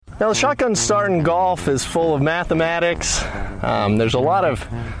Now, the shotgun start in golf is full of mathematics. There's a lot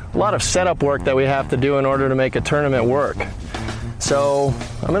of setup work that we have to do in order to make a tournament work. So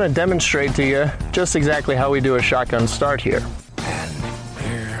I'm going to demonstrate to you just exactly how we do a shotgun start here. And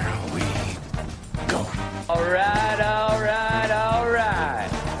here we go. All right, all right, all right.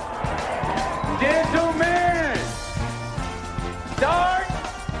 Gentlemen, start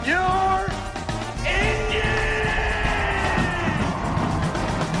your engine!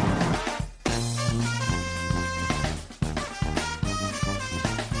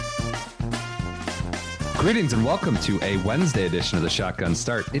 Greetings and welcome to a Wednesday edition of the Shotgun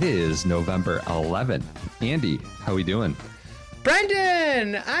Start. It is November 11th. Andy, how we doing?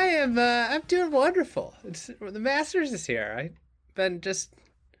 Brendan, I'm doing wonderful. The Masters is here. I've been just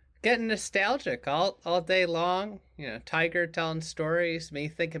getting nostalgic all day long. You know, Tiger telling stories, me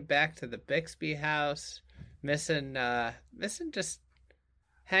thinking back to the Bixby house, missing just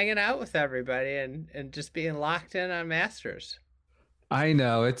hanging out with everybody and just being locked in on Masters. I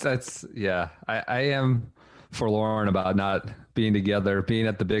know I am forlorn about not being together, being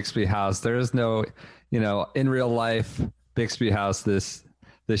at the Bixby house. There is no, in real life Bixby house this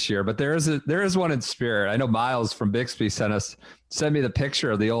year, but there is one in spirit. I know Miles from Bixby sent me the picture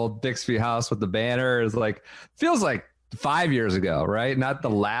of the old Bixby house with the banner. It's like, feels like 5 years ago, right? Not the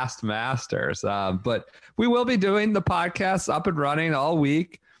last Masters, but we will be doing the podcast up and running all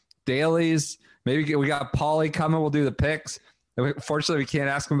week, dailies. Maybe we got Paulie coming. We'll do the picks. Fortunately, we can't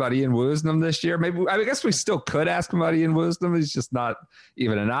ask him about Ian Woosnam this year. I guess we still could ask him about Ian Woosnam. He's just not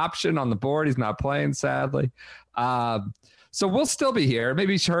even an option on the board. He's not playing, sadly. So we'll still be here.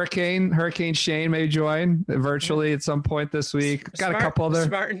 Maybe Hurricane Shane may join virtually at some point this week. Got a couple other.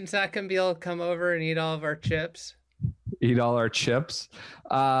 Spartan's not going to be able to come over and eat all of our chips. Eat all our chips.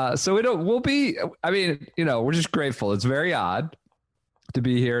 So we'll be. I mean, we're just grateful. It's very odd to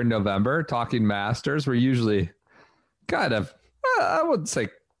be here in November talking Masters. We're usually kind of. I wouldn't say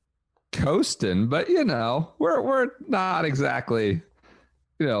coasting, but we're not exactly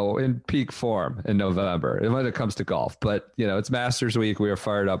in peak form in November when it comes to golf. But it's Masters week. We are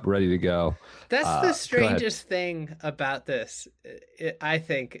fired up, ready to go. That's the strangest thing about this. I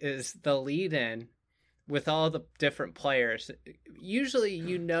think is the lead in with all the different players. Usually,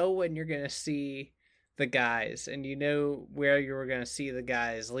 when you're going to see the guys, and where you were going to see the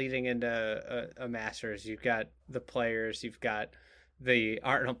guys leading into a Masters. You've got the players, you've got the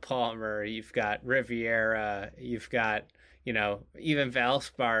Arnold Palmer, you've got Riviera, you've got even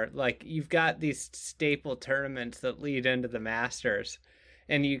Valspar. Like, you've got these staple tournaments that lead into the Masters,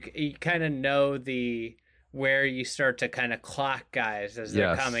 and you kind of know where you start to kind of clock guys as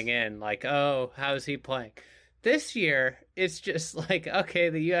they're coming in. Like, oh, how's he playing? This year, it's just like, okay,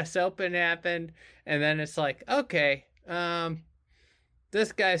 the U.S. Open happened, and then it's like, okay,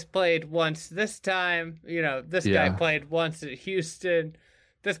 this guy's played once this time. This guy played once at Houston.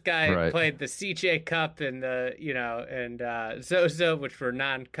 This guy played the CJ Cup and and Zozo, which were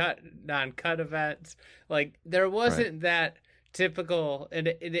non-cut events. Like, there wasn't that typical, and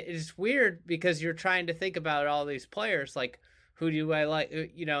it's weird because you're trying to think about all these players, like, who do I like,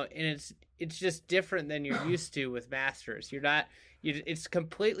 and it's just different than you're used to with Masters. It's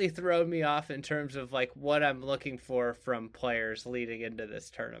completely thrown me off in terms of like what I'm looking for from players leading into this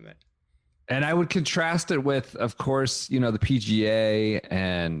tournament. And I would contrast it with, of course, the PGA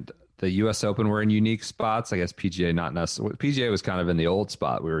and the U.S. Open were in unique spots. I guess PGA not necessarily. PGA was kind of in the old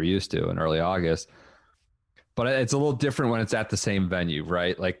spot we were used to in early August. But it's a little different when it's at the same venue,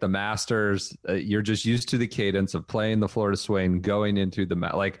 right? Like the Masters, you're just used to the cadence of playing the Florida swing, going into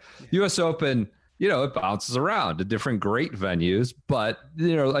U.S. Open, it bounces around to different great venues, but,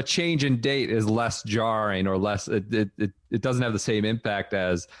 a change in date is less jarring or less, it doesn't have the same impact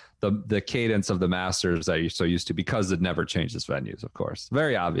as the cadence of the Masters that you're so used to because it never changes venues, of course.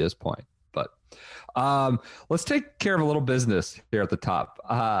 Very obvious point. But let's take care of a little business here at the top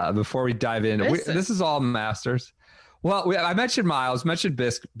before we dive in. This is all Masters. Well, I mentioned Miles, mentioned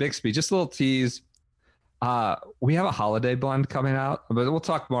Bixby, just a little tease. We have a holiday blend coming out, but we'll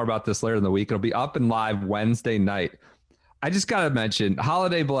talk more about this later in the week. It'll be up and live Wednesday night. I just got to mention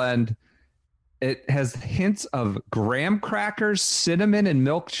holiday blend. It has hints of graham crackers, cinnamon, and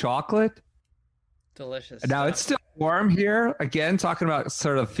milk chocolate. Delicious. Now it's still warm here. Again, talking about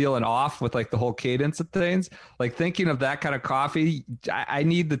sort of feeling off with like the whole cadence of things. Like thinking of that kind of coffee, I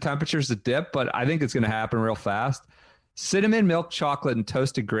need the temperatures to dip, but I think it's going to happen real fast. Cinnamon, milk chocolate, and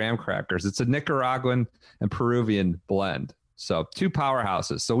toasted graham crackers. It's a Nicaraguan and Peruvian blend. So 2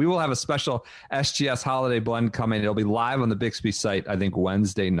 powerhouses. So we will have a special SGS holiday blend coming. It'll be live on the Bixby site, I think,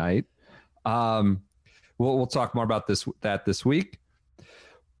 Wednesday night. We'll talk more about this week.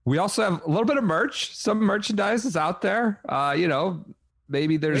 We also have a little bit of merch. Some merchandise is out there.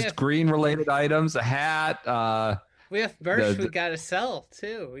 Maybe there's green related items, a hat. We have merch we got to sell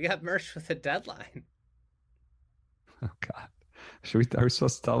too. We got merch with a deadline. Oh God, are we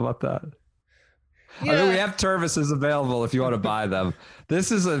supposed to tell about that? Yeah. I mean, we have Tervises available if you want to buy them.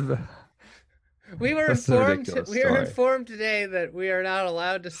 This is We were informed today that we are not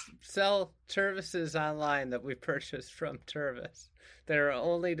allowed to sell Tervises online that we purchased from Tervis. That are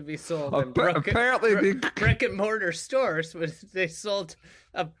only to be sold in brick and mortar stores. They sold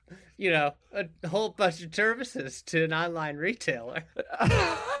a whole bunch of Tervises to an online retailer.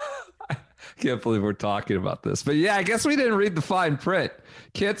 I can't believe we're talking about this, but yeah, I guess we didn't read the fine print.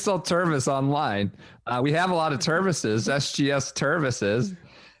 Can't sell Tervis online. We have a lot of Tervises, SGS Tervises.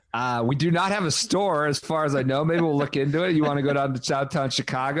 We do not have a store as far as I know. Maybe we'll look into it. You want to go down to downtown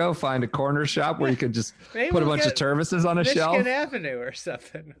Chicago, find a corner shop where you can just put a bunch of Tervises on a shelf. Michigan Avenue or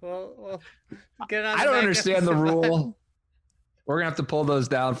something. We'll get on. I don't understand the rule. We're going to have to pull those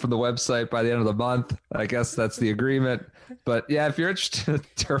down from the website by the end of the month. I guess that's the agreement. But yeah, if you're interested in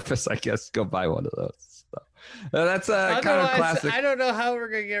Tervis, I guess go buy one of those. So, that's a kind of classic. I don't know how we're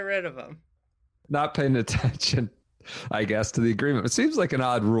going to get rid of them. Not paying attention, I guess, to the agreement. It seems like an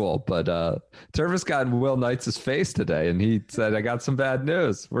odd rule, but Tervis got in Will Knight's face today, and he said, "I got some bad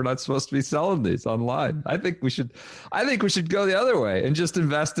news. We're not supposed to be selling these online." I think we should go the other way and just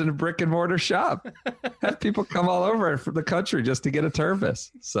invest in a brick and mortar shop. Have people come all over from the country just to get a Tervis.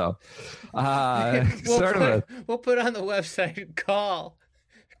 So, we'll put on the website.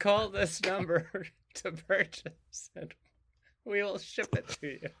 Call this number to purchase, and we will ship it to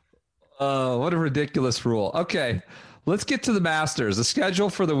you. Oh, what a ridiculous rule. Okay, let's get to the Masters. The schedule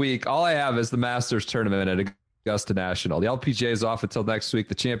for the week, all I have is the Masters tournament at Augusta National. The LPGA is off until next week.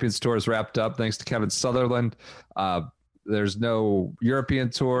 The Champions Tour is wrapped up thanks to Kevin Sutherland. There's no European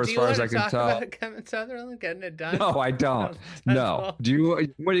Tour as far as I can tell. About Kevin Sutherland getting it done? No, I don't. No.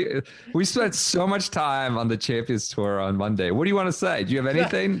 We spent so much time on the Champions Tour on Monday. What do you want to say? Do you have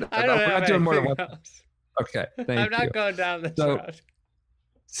anything? I don't have anything more than one. Else. Okay, thank you. I'm not going down this road.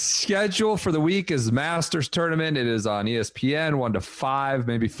 Schedule for the week is Masters tournament. It is on ESPN 1 to 5,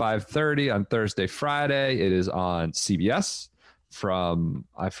 maybe 5:30 on Thursday, Friday. It is on CBS from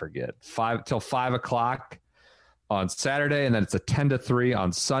 5 till 5 o'clock on Saturday, and then it's a 10 to 3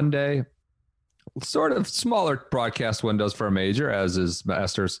 on Sunday. Sort of smaller broadcast windows for a major, as is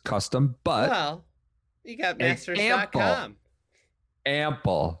Masters custom, but you got Masters.com.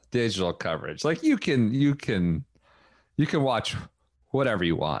 Ample digital coverage. Like you can watch whatever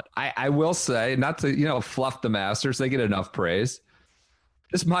you want. I will say, not to fluff the Masters, they get enough praise.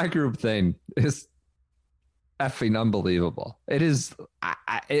 This My Group thing is effing unbelievable. It is.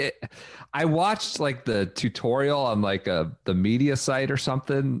 I watched like the tutorial on like the media site or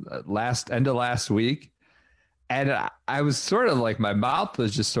something end of last week, and I was sort of like my mouth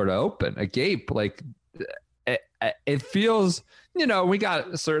was just sort of open, agape. Like it feels. We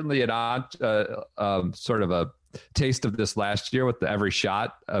got certainly an sort of a taste of this last year with the every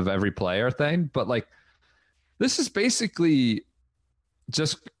shot of every player thing, but like this is basically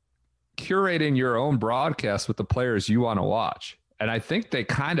just curating your own broadcast with the players you want to watch. And I think they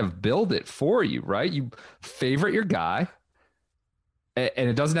kind of build it for you, right? You favorite your guy, and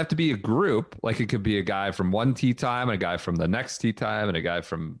it doesn't have to be a group. Like it could be a guy from one tee time and a guy from the next tee time and a guy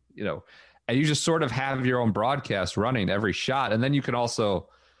from, and you just sort of have your own broadcast running every shot. And then you can also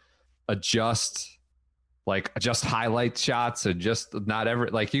adjust highlight shots and just not every,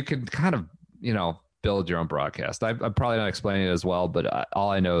 like you can kind of, build your own broadcast. I'm probably not explaining it as well, but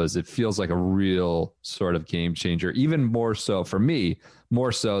all I know is it feels like a real sort of game changer, even more so for me,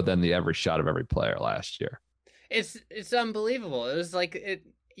 more so than the every shot of every player last year. It's unbelievable. It was like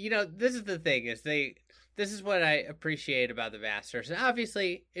this is the thing this is what I appreciate about the Masters. And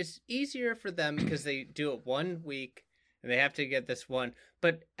obviously it's easier for them because they do it 1 week and they have to get this one.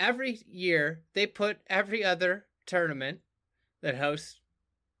 But every year they put every other tournament that hosts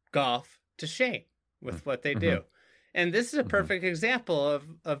golf to shame with what they do. And this is a perfect example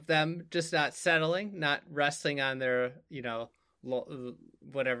of them just not settling, not resting on their,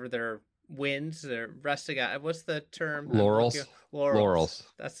 whatever their wins. They're resting on, what's the term? Laurels.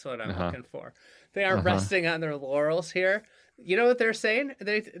 That's what I'm looking for. They are resting on their laurels here. You know what they're saying?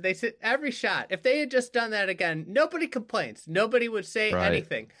 They said every shot. If they had just done that again, nobody complains. Nobody would say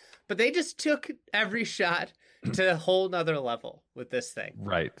anything. But they just took every shot to a whole nother level with this thing.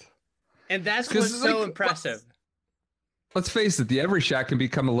 Right. And that's what's so impressive. Let's face it, the every shot can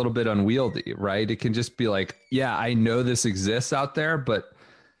become a little bit unwieldy, right? It can just be like, yeah, I know this exists out there, but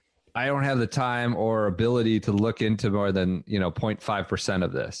I don't have the time or ability to look into more than 0.5%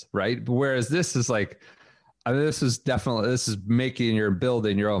 of this, right? Whereas this is like, I mean, this is making your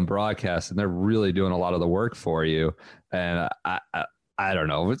building your own broadcast, and they're really doing a lot of the work for you. And I don't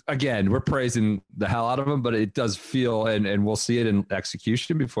know. Again, we're praising the hell out of them, but it does feel, and we'll see it in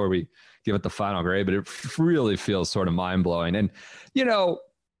execution before we give it the final grade. But it really feels sort of mind blowing. And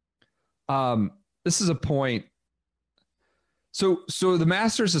this is a point. So the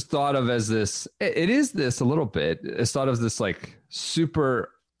Masters is thought of as this. It is this a little bit. It's thought of as this like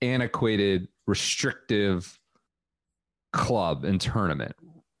super antiquated, restrictive club and tournament,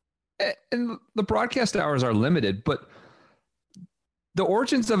 and the broadcast hours are limited, but the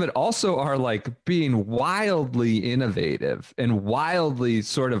origins of it also are like being wildly innovative and wildly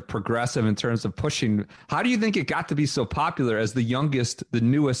sort of progressive in terms of pushing. How do you think it got to be so popular as the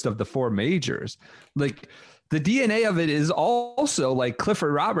newest of the four majors? Like, the DNA of it is also like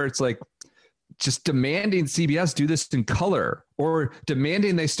Clifford Roberts, like just demanding CBS do this in color, or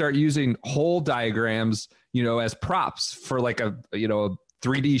demanding they start using hole diagrams, as props for like a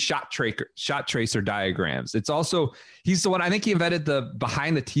 3D shot tracer diagrams. It's also, he's the one, I think he invented the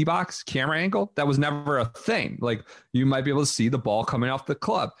behind the tee box camera angle. That was never a thing. Like, you might be able to see the ball coming off the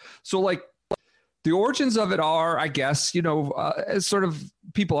club. So like, the origins of it are, I guess, as sort of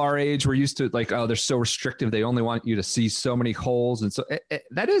people our age, we're used to like, oh, they're so restrictive. They only want you to see so many holes. And so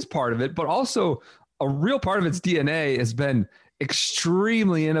that is part of it. But also a real part of its DNA has been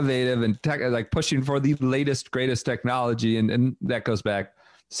extremely innovative and like pushing for the latest, greatest technology. And that goes back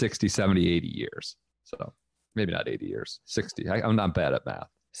 60, 70, 80 years. So maybe not 80 years, 60. I'm not bad at math.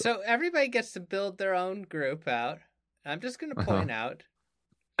 So everybody gets to build their own group out. I'm just going to point out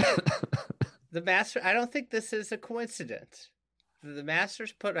the Masters, I don't think this is a coincidence. The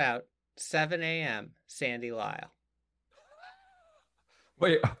Masters put out 7 a.m. Sandy Lyle.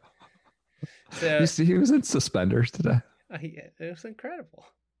 Wait. So, you see he was in suspenders today? Yeah, it was incredible.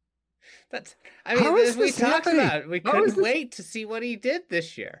 As we talked about, we couldn't wait to see what he did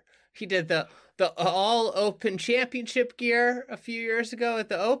this year. He did the all open championship gear a few years ago at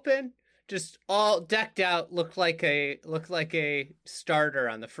the Open. Just all decked out, looked like a starter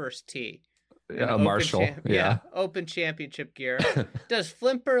on the first tee. Yeah, Marshall. Open championship gear. Does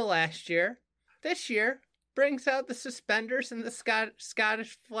Flimper last year. This year brings out the suspenders and the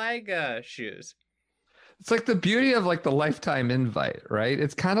Scottish flag shoes. It's like the beauty of like the lifetime invite, right?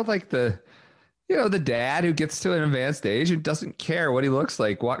 It's kind of like the dad who gets to an advanced age and doesn't care what he looks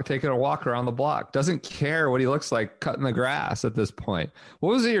like taking a walk around the block, doesn't care what he looks like cutting the grass at this point. What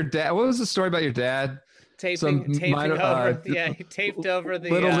was the story about your dad? Taping over. He taped over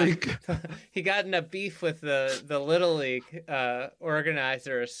the Little League. He got in a beef with the Little League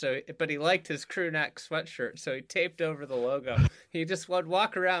organizers. But he liked his crew neck sweatshirt, so he taped over the logo. He just would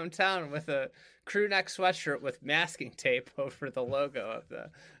walk around town with a crew neck sweatshirt with masking tape over the logo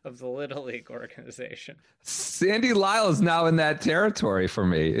of the Little League organization. Sandy Lyle is now in that territory for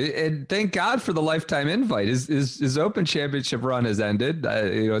me, and thank God for the lifetime invite. His Open Championship run has ended.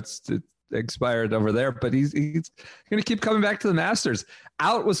 It's expired over there, but he's going to keep coming back to the Masters.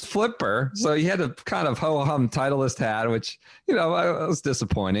 Out was Flipper, so he had a kind of ho-hum Titleist hat, which was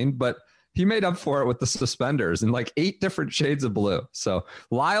disappointing, but he made up for it with the suspenders in like 8 different shades of blue. So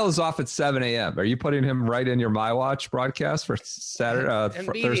Lyle is off at 7 a.m. Are you putting him right in your My Watch broadcast for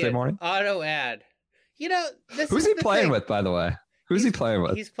Saturday, Thursday morning? Auto ad. Who's he playing with, by the way? Who's he playing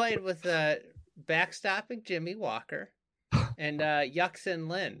with? He's playing with backstopping Jimmy Walker. And Yuxin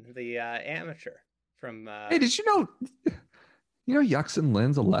Lin, the amateur from. Hey, did you know Yuxin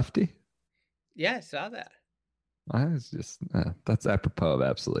Lin's a lefty? Yeah, I saw that. I was just that's apropos of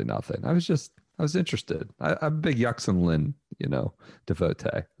absolutely nothing. I was interested. I'm a big Yuxin Lin, devotee.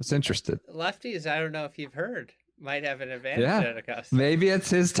 I was interested. Lefties, I don't know if you've heard, might have an advantage at Augusta. Maybe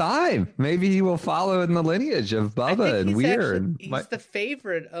it's his time. Maybe he will follow in the lineage of Bubba and Weir. He's the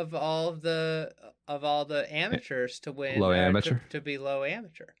favorite of all the amateurs to win. Low amateur? To be low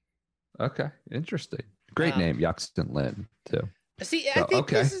amateur. Okay, interesting. Great name, Yuxin Lin, too. See, I think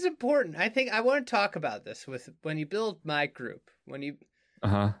this is important. I want to talk about this when you build my group. When you,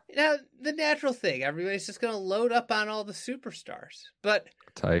 the natural thing, everybody's just going to load up on all the superstars. But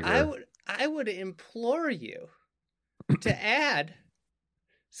Tiger. I would implore you to add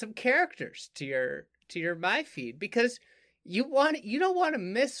some characters to your my feed, because you don't want to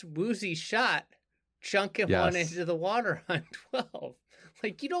miss Woozy's shot chunking one into the water on 12.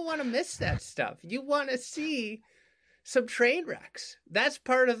 Like, you don't want to miss that stuff. You want to see some train wrecks. That's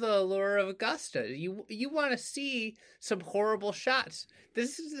part of the allure of Augusta. You want to see some horrible shots.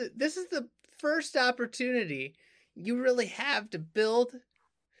 This is the first opportunity you really have to build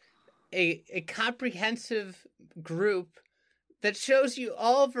a comprehensive group that shows you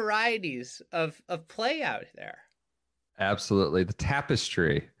all varieties of play out there. Absolutely. The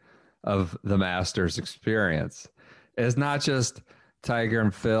tapestry of the Masters experience is not just Tiger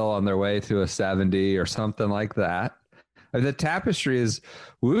and Phil on their way to a 70 or something like that. The tapestry is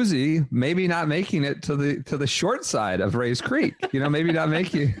Woozy maybe not making it to the short side of Rays Creek. Maybe not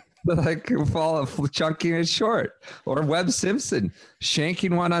making chunking it short, or Webb Simpson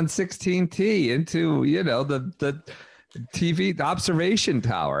shanking one on 16T into the TV observation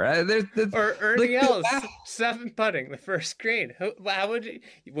tower. Or Ernie Els 7 putting the first green. How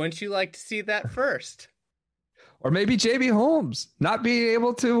wouldn't you like to see that first? Or maybe JB Holmes not being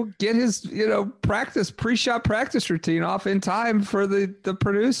able to get his, pre-shot practice routine off in time for the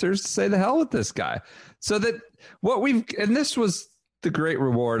producers to say the hell with this guy. So that and this was the great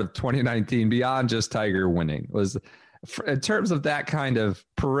reward of 2019 beyond just Tiger winning, was in terms of that kind of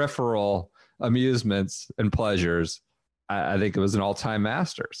peripheral amusements and pleasures. I think it was an all-time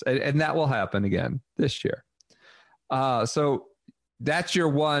Masters, and that will happen again this year. So that's your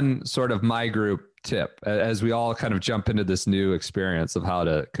one sort of my group tip as we all kind of jump into this new experience of how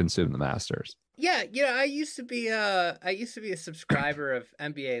to consume the Masters. Yeah, I used to be a subscriber of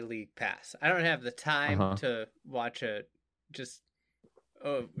NBA League Pass. I don't have the time to watch a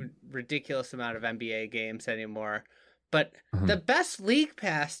ridiculous amount of NBA games anymore. But the best League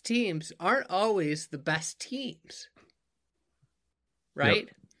Pass teams aren't always the best teams. Right?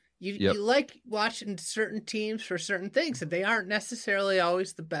 Yep. You like watching certain teams for certain things, and they aren't necessarily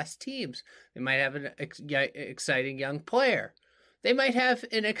always the best teams. They might have an exciting young player. They might have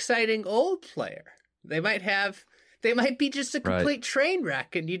an exciting old player. They might be just a complete train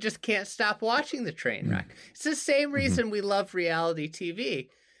wreck, and you just can't stop watching the train wreck. It's the same reason we love reality TV,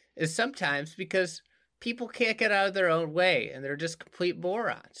 is sometimes because people can't get out of their own way, and they're just complete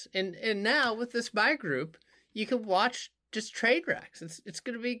morons. And now with this My Group, you can watch just train wrecks. It's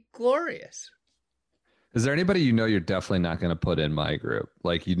going to be glorious. Is there anybody you're definitely not going to put in My Group?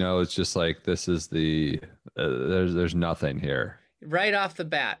 Like, it's just like, this is the there's nothing here. Right off the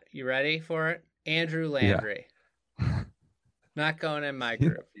bat, you ready for it? Andrew Landry. Yeah. Not going in My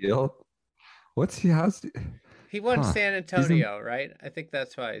Group. What's he? He won San Antonio, right? I think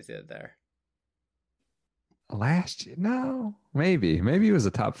that's why he's in there. Last year? No, maybe he was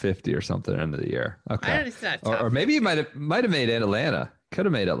a top 50 or something end of the year. Okay, or maybe he might have made Atlanta. Could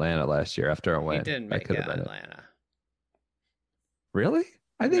have made Atlanta last year after a win. He didn't make Atlanta. Really?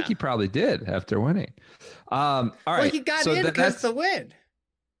 I think he probably did after winning. All right. Well, he got in because of the win.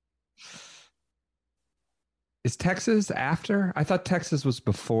 Is Texas after? I thought Texas was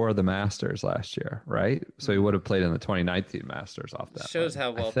before the Masters last year, right? So he would have played in the 2019 Masters off that. Shows how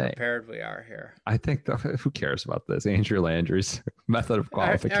well prepared we are here. I think who cares about this? Andrew Landry's method of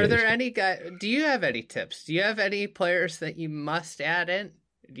qualification. Are there any guys? Do you have any tips? Do you have any players that you must add in?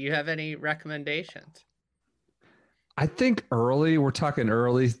 Do you have any recommendations? I think we're talking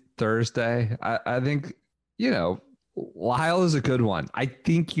early Thursday. I think, Lyle is a good one. I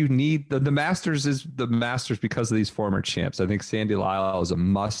think you need the Masters is the Masters because of these former champs. I think Sandy Lyle is a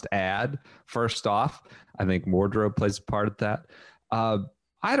must add. First off, I think wardrobe plays a part of that.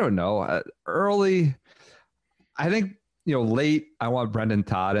 I don't know. Early, I think, late, I want Brendan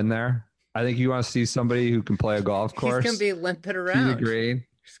Todd in there. I think you want to see somebody who can play a golf course. He's going to be limping around. Green.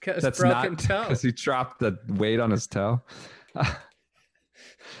 That's broken toe. Because he dropped the weight on his toe.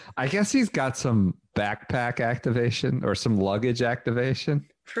 I guess he's got some backpack activation or some luggage activation.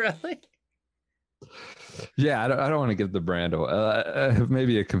 Really? Yeah, I don't want to give the brand away.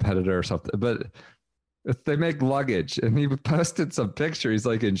 Maybe a competitor or something. But if they make luggage, and he posted some picture. He's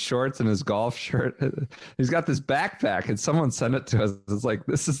like in shorts and his golf shirt. He's got this backpack, and someone sent it to us. It's like,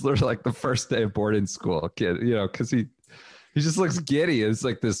 this is literally like the first day of boarding school, kid. Because he just looks giddy. It's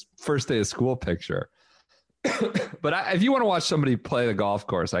like this first day of school picture. But if you want to watch somebody play the golf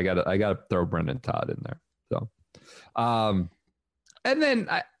course, I gotta throw Brendan Todd in there. So, and then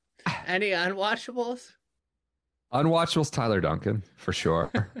any unwatchables? Unwatchables, Tyler Duncan for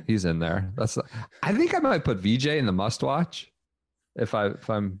sure. He's in there. I think I might put VJ in the must watch. If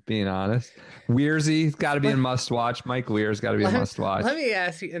I'm being honest, Weirsy's got to be in must watch. Mike Weir's got to be in must watch. Let me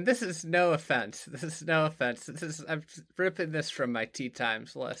ask you, and this is no offense. I'm ripping this from my Tea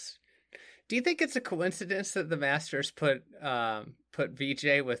Times list. Do you think it's a coincidence that the Masters put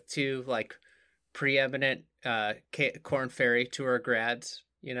VJ with two like preeminent Korn Ferry Tour grads?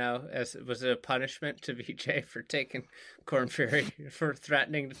 As was it a punishment to VJ for taking Korn Ferry, for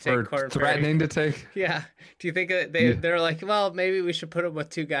threatening to take Korn Ferry? Threatening to take? Yeah. Do you think they're like, well, maybe we should put him with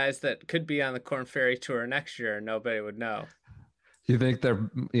two guys that could be on the Korn Ferry Tour next year and nobody would know? You think they're,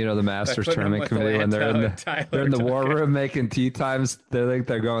 the Masters putting them tournament with committee when Lanto they're in the and war Tyler room making tea times? They think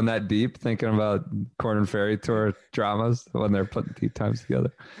they're going that deep, thinking about Corn and Ferry Tour dramas when they're putting tea times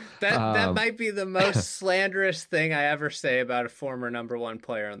together. That might be the most slanderous thing I ever say about a former number one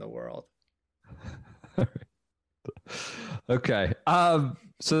player in the world. Okay.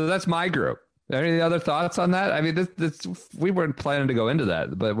 So that's my group. Any other thoughts on that? I mean, we weren't planning to go into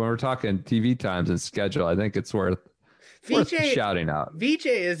that, but when we're talking TV times and schedule, I think it's worth shouting out. VJ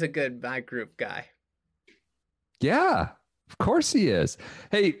is a good my group guy. Yeah, of course he is.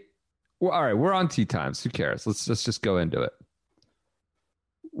 Hey, well, all right, we're on tea times. Who cares? Let's just go into it.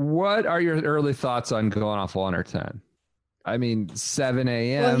 What are your early thoughts on going off 1 or 10? I mean, 7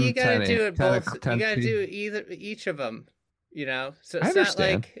 a.m. Well, you got to do it both. 10 You got to do each of them. So it's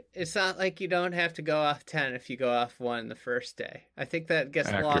it's not like you don't have to go off 10 if you go off 1 the first day. I think that gets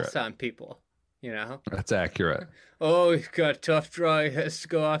lost on people. That's accurate. Oh, you've got a tough draw. He has to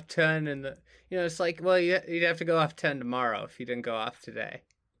go off 10, and it's like, well, you'd have to go off 10 tomorrow if you didn't go off today.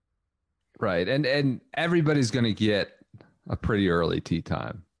 Right, and everybody's going to get a pretty early tea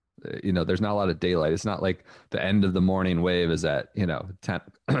time. There's not a lot of daylight. It's not like the end of the morning wave is at 10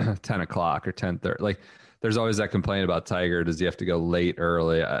 o'clock or 10:30. Like, there's always that complaint about Tiger. Does he have to go late,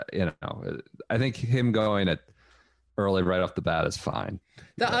 early? I think him going at early right off the bat is fine.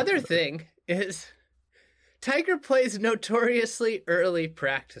 The other thing is Tiger plays notoriously early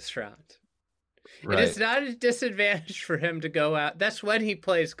practice round. Right. It is not a disadvantage for him to go out. That's when he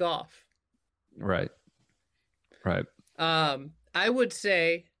plays golf. Right. I would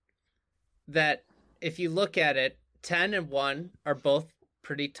say that if you look at it, 10 and 1 are both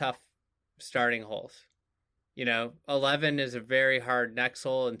pretty tough starting holes. 11 is a very hard next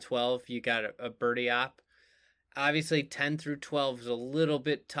hole, and 12, you got a birdie op. Obviously, 10 through 12 is a little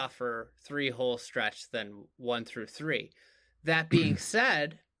bit tougher 3-hole stretch than 1 through 3. That being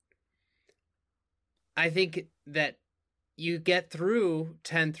said, I think that you get through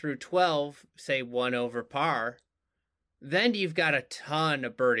 10 through 12, say 1 over par, then you've got a ton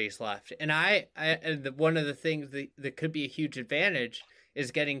of birdies left. And one of the things that could be a huge advantage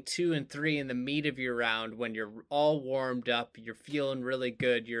is getting 2 and 3 in the meat of your round when you're all warmed up, you're feeling really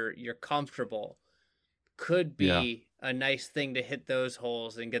good, you're comfortable. Could be a nice thing to hit those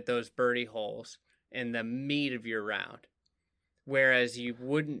holes and get those birdie holes in the meat of your round. Whereas you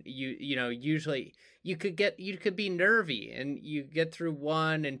wouldn't, usually you could be nervy, and you get through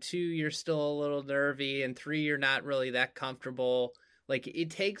 1 and 2, you're still a little nervy, and 3, you're not really that comfortable. Like, it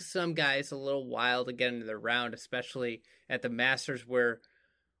takes some guys a little while to get into the round, especially at the Masters, where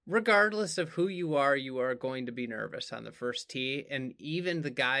regardless of who you are going to be nervous on the first tee. And even the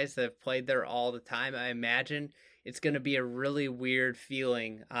guys that have played there all the time, I imagine it's going to be a really weird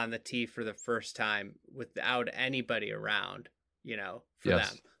feeling on the tee for the first time without anybody around, for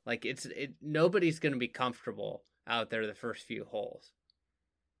them. Like, nobody's going to be comfortable out there the first few holes.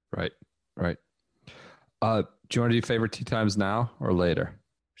 Right. Do you want to do favorite tee times now or later?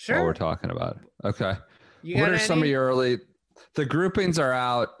 Sure. While we're talking about it. Okay. What are some of your early? The groupings are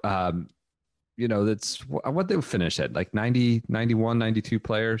out. That's what they finish at, like 90, 91, 92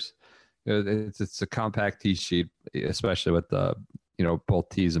 players. It's a compact tee sheet, especially with the both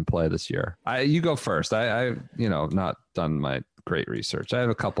tees in play this year. You go first. I not done my great research. I have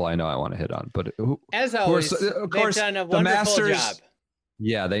a couple I know I want to hit on, but as always, of course, they've done a wonderful Masters, job.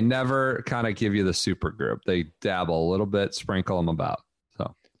 Yeah, they never kind of give you the super group. They dabble a little bit, sprinkle them about.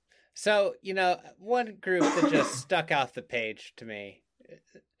 So, one group that just stuck off the page to me: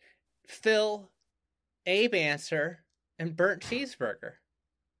 Phil, Abe Answer, and Burnt Cheeseburger.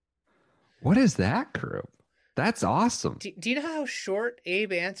 What is that group? That's awesome. Do you know how short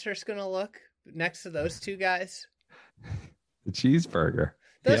Abe Answer's going to look next to those two guys? The Cheeseburger.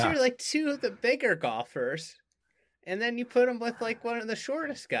 Those are like two of the bigger golfers. And then you put him with like one of the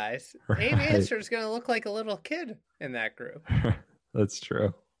shortest guys. Right. Abe Answer is going to look like a little kid in that group. That's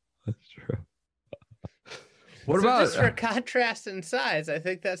true. What about just for contrast in size? I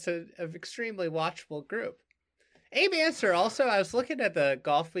think that's an extremely watchable group. Abe Answer also, I was looking at the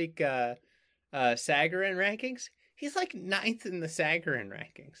Golf Week Sagarin rankings. He's like 9th in the Sagarin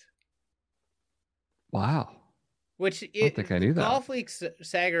rankings. Wow. I don't think I knew that. Golf Week's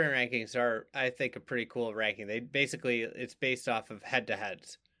Sagarin rankings are, I think, a pretty cool ranking. It's based off of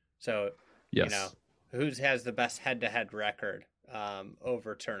head-to-heads. So, yes. Who has the best head-to-head record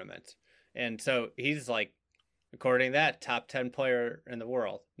over tournaments. And so he's like, according to that, top 10 player in the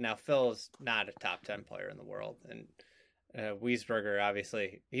world. Now, Phil's not a top 10 player in the world. And Wiesberger,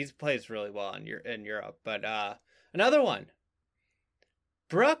 obviously, he plays really well in Europe. But another one,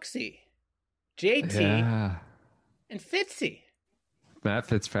 Brooksy, JT, and Fitzy. Matt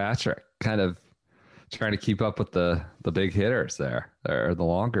Fitzpatrick kind of trying to keep up with the big hitters there, or the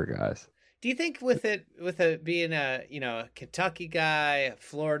longer guys. Do you think with it being a Kentucky guy, a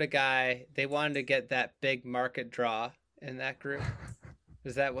Florida guy, they wanted to get that big market draw in that group?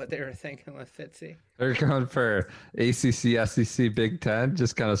 Is that what they were thinking with Fitzy? They're going for ACC, SEC, Big Ten,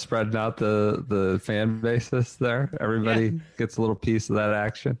 just kind of spreading out the fan bases there. Everybody gets a little piece of that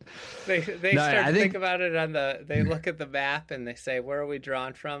action. They start to think about it they look at the map and they say, where are we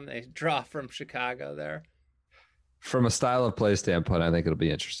drawn from? They draw from Chicago there. From a style of play standpoint, I think it'll be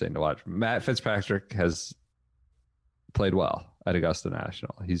interesting to watch. Matt Fitzpatrick has played well at Augusta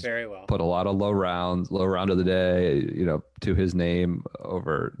National. He's very well put a lot of low round of the day, to his name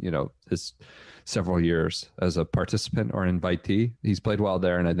over, his several years as a participant or an invitee. He's played well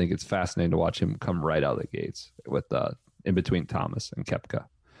there, and I think it's fascinating to watch him come right out of the gates with in between Thomas and Koepka.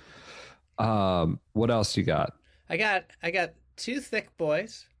 What else you got? I got two thick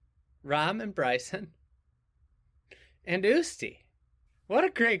boys, Rahm and Bryson, and Usti. What a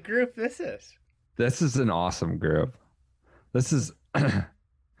great group this is. This is an awesome group. This is,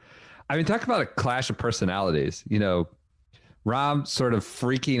 talk about a clash of personalities. Rahm sort of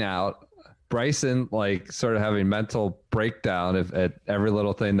freaking out, Bryson sort of having mental breakdown at every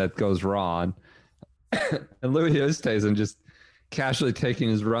little thing that goes wrong, and Louis Oosthuizen just casually taking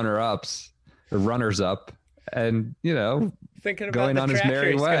his runners up, and thinking about going on his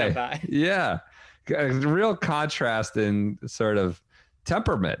merry way. Yeah, a real contrast in sort of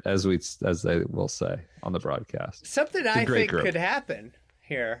temperament, as they will say on the broadcast. Something I think could happen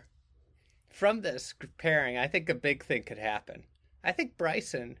here from this pairing. I think a big thing could happen. I think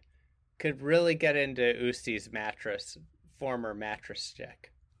Bryson could really get into Usti's former mattress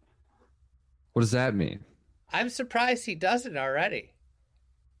stick. What does that mean? I'm surprised he doesn't already.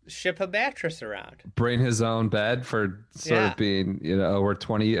 Ship a mattress around. Bring his own bed for sort of being, we're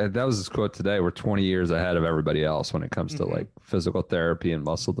 20. That was his quote today. We're 20 years ahead of everybody else when it comes to physical therapy and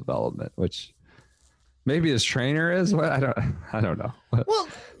muscle development, which maybe his trainer is. What I don't know. Well,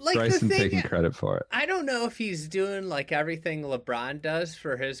 Bryson taking credit for it. I don't know if he's doing everything LeBron does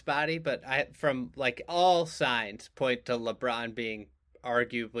for his body, but from all signs point to LeBron being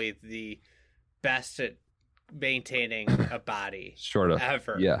arguably the best at maintaining a body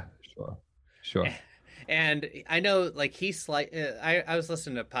ever. Yeah, sure. And I know I was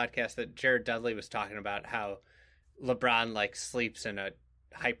listening to a podcast that Jared Dudley was talking about how LeBron sleeps in a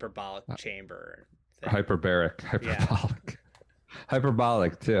hyperbolic chamber. Hyperbaric.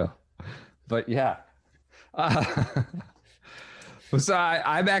 Hyperbolic too. But yeah. So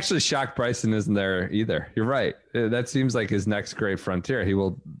I'm actually shocked Bryson isn't there either. You're right. That seems like his next great frontier.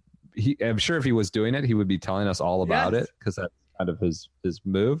 I'm sure if he was doing it, he would be telling us all about it, because that's kind of his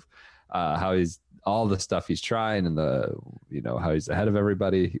move. How he's all the stuff he's trying, and how he's ahead of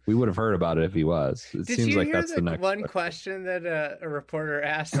everybody. We would have heard about it if he was. It Did seems you like hear that's the next one question that a reporter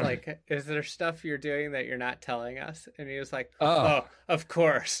asked, is there stuff you're doing that you're not telling us? And he was like, oh of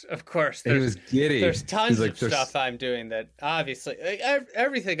course. He was giddy. There's tons of stuff I'm doing that obviously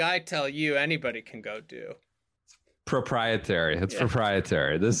everything I tell you, anybody can go do. Proprietary. It's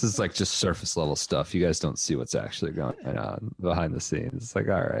proprietary. This is just surface level stuff. You guys don't see what's actually going on behind the scenes. It's all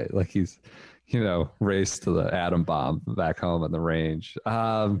right. He's, raced to the atom bomb back home on the range.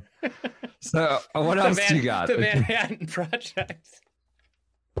 So what else do you got? The Manhattan Project.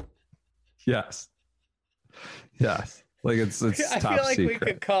 Yes. It's I top feel like secret. we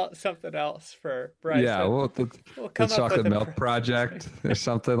could call it something else for Bryson. Yeah, we'll the come up Chocolate with Milk Project or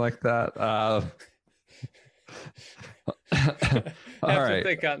something like that. All right. To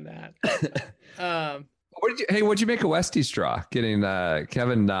think on that. What'd you make of Westy's draw? Getting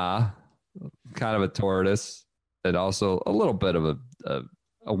Kevin Na, kind of a tortoise, and also a little bit of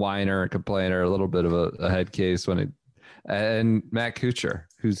a whiner, a complainer, a little bit of a head case and Matt Kuchar,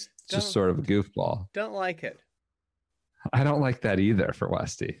 who's just sort of a goofball. Don't like it. I don't like that either for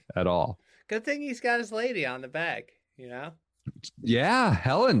Westy at all. Good thing he's got his lady on the bag, Yeah,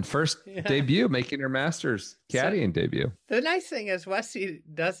 Helen, first debut, making her Masters caddying debut. The nice thing is Westy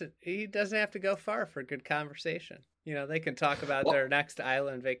doesn't have to go far for good conversation. They can talk about their next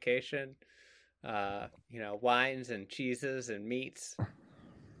island vacation, wines and cheeses and meats.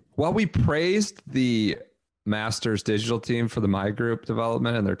 Well, we praised the Masters digital team for the My Group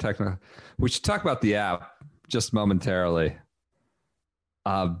development and their technical. We should talk about the app just momentarily.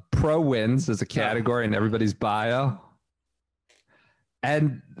 Pro wins is a category in everybody's bio.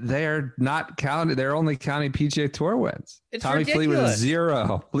 And they're not counting. They're only counting PGA Tour wins. It's Tommy ridiculous. Fleetwood has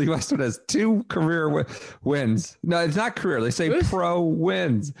 0. Lee Westwood has 2 career wins. No, it's not career. They say pro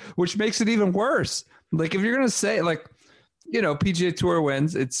wins, which makes it even worse. If you're going to say PGA Tour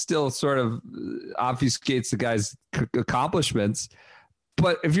wins. It still sort of obfuscates the guy's accomplishments.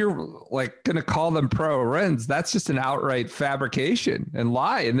 But if you're like going to call them pro wins, that's just an outright fabrication and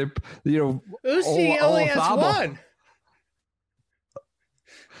lie. And they're, Uzi only has one.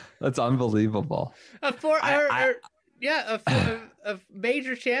 That's unbelievable. A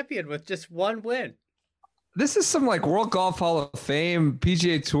major champion with just one win. This is some like World Golf Hall of Fame,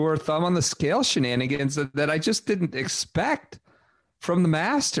 PGA Tour thumb on the scale shenanigans that I just didn't expect from the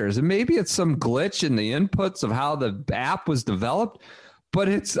Masters. And maybe it's some glitch in the inputs of how the app was developed. But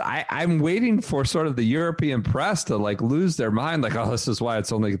I'm waiting for sort of the European press to like lose their mind. Like, oh, this is why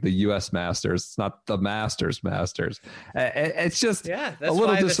it's only the U.S. Masters. It's not the Masters. It's just a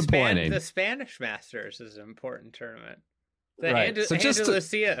little disappointing. The Spanish Masters is an important tournament. Right.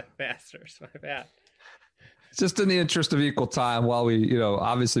 Andalusia Masters. My bad. Just in the interest of equal time, while we,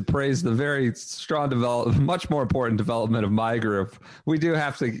 obviously praise the very strong much more important development of my group, we do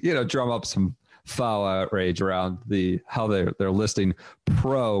have to, drum up some foul outrage around how they're listing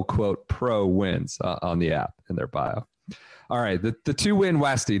pro wins on the app in their bio. All right, the 2-win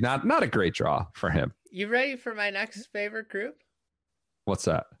Westy, not a great draw for him. You ready for my next favorite group? What's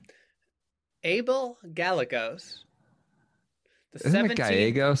that? Abel Gallegos. Isn't it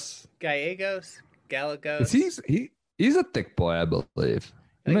Gallegos? Gallegos. He's a thick boy, I believe.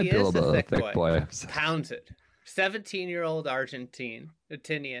 He might be a little bit of a thick boy. Pounds it. 17-year-old Argentinian,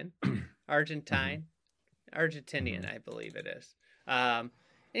 I believe it is. And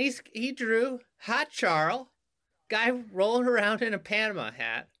he drew Hot Charles, guy rolling around in a Panama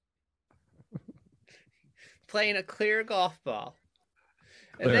hat, playing a clear golf ball.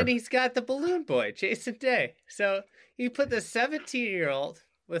 And then he's got the balloon boy, Jason Day. So he put the 17-year-old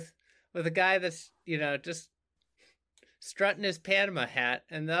with a guy that's, just strutting his Panama hat,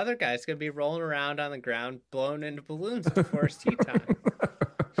 and the other guy's going to be rolling around on the ground, blown into balloons before his tee time.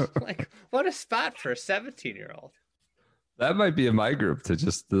 Like, what a spot for a 17-year-old. That might be in my group, to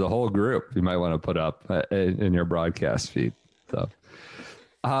just the whole group you might want to put up in your broadcast feed. So,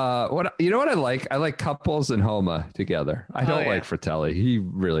 what I like? I like couples and Homa together. I don't like Fratelli. He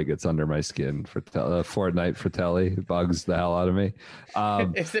really gets under my skin. Fortnite Fratelli bugs the hell out of me.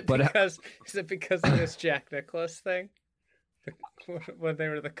 Is it because of this Jack Nicklaus thing? When they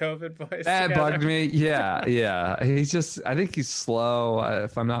were the COVID boys. That bugged me. Yeah. He's just, I think he's slow,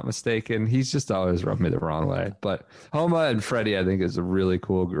 if I'm not mistaken. He's just always rubbed me the wrong way. But Homa and Freddie, I think, is a really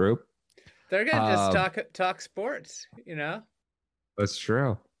cool group. They're gonna just talk sports, That's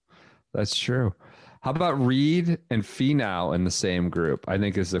true. How about Reed and Finau in the same group? I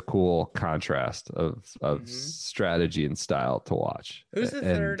think is a cool contrast of strategy and style to watch. Who's the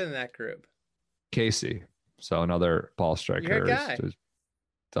third in that group? Casey. So another ball striker who's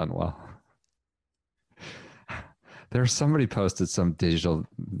done well. There's somebody posted some digital.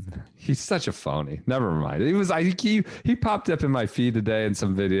 He's such a phony. Never mind. He popped up in my feed today in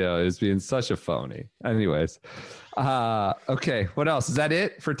some video as being such a phony. Anyways, okay. What else? Is that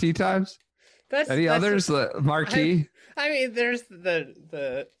it for tea times? Any others? Marquee. I mean, there's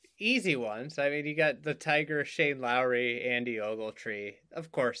the easy ones. I mean, you got the Tiger, Shane Lowry, Andy Ogletree.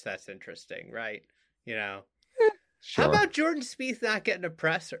 Of course, that's interesting, right? Sure. How about Jordan Spieth not getting a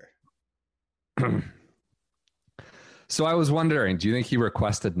presser? So I was wondering, do you think he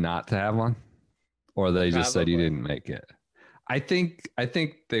requested not to have one, or they just said he didn't make it? I think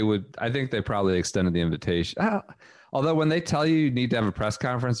they would. I think they probably extended the invitation. Although when they tell you need to have a press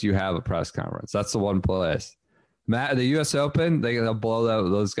conference, you have a press conference. That's the one place. The U.S. Open, they'll blow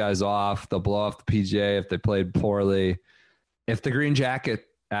those guys off. They'll blow off the PGA if they played poorly. If the green jacket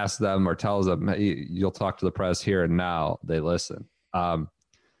asks them or tells them, hey, you'll talk to the press here and now, they listen. But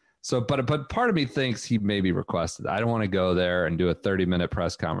part of me thinks he maybe requested. I don't want to go there and do a 30-minute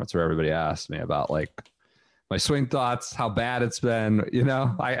press conference where everybody asks me about like my swing thoughts, how bad it's been.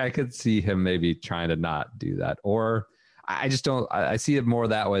 I could see him maybe trying to not do that. Or I just don't. I see it more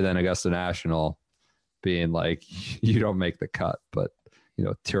that way than Augusta National being like, you don't make the cut, but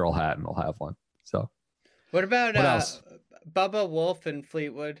Tyrrell Hatton will have one. So what about what else? Bubba Wolf and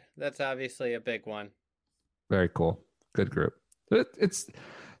Fleetwood? That's obviously a big one. Very cool. Good group. It's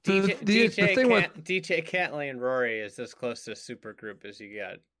DJ Cantley and Rory is as close to a super group as you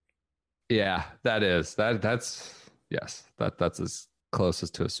get. Yeah, that's as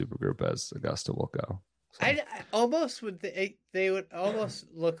closest to a super group as Augusta will go. So. I almost would they would almost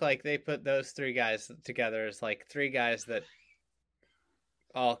look like they put those three guys together as like three guys that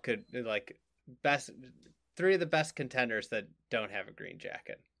all could like three of the best contenders that don't have a green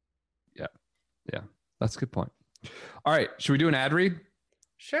jacket. Yeah, that's a good point. All right, should we do an ad read?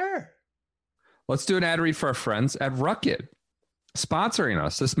 Sure. Let's do an ad read for our friends at Ruckit. sponsoring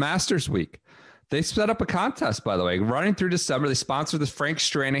us this Masters Week. They set up a contest, by the way, running through December. They sponsored the Frank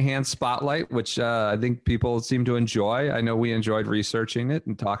Stranahan Spotlight, which I think people seem to enjoy. I know we enjoyed researching it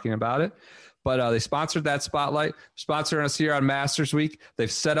and talking about it. But they sponsored that Spotlight, sponsoring us here on Masters Week. They've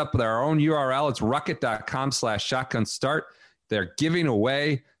set up their own URL. It's rucket.com/shotgunstart. They're giving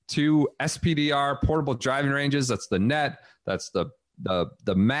away 2 SPDR portable driving ranges. That's the net. That's the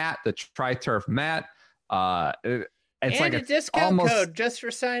mat, the tri-turf mat. It's and like a discount code just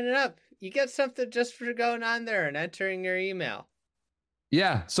for signing up. You get something just for going on there and entering your email.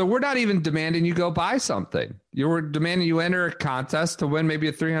 Yeah. So we're not even demanding you go buy something. You're demanding you enter a contest to win maybe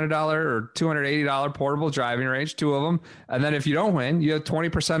a $300 or $280 portable driving range, 2 of them. And then if you don't win, you have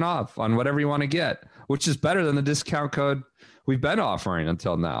 20% off on whatever you want to get, which is better than the discount code we've been offering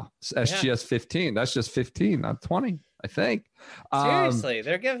until now. It's SGS 15. That's just 15, not 20, I think. Seriously,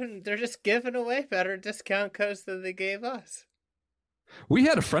 they're just giving away better discount codes than they gave us. We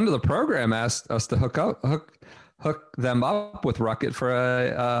had a friend of the program ask us to hook them up with Rucket for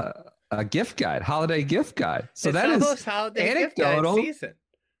a gift guide, holiday gift guide. So it's that is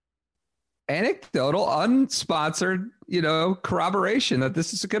anecdotal, unsponsored, corroboration that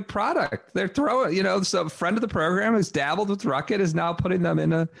this is a good product. They're throwing, so a friend of the program who's dabbled with Rucket is now putting them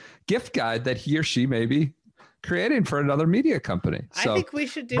in a gift guide that he or she may be creating for another media company. So, I think we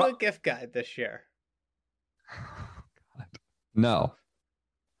should do a gift guide this year. No.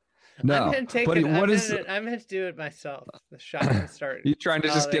 I'm going to do it myself. The Shotgun Start. You trying to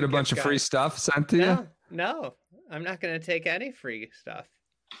just get a bunch of free stuff sent to you? No, I'm not going to take any free stuff.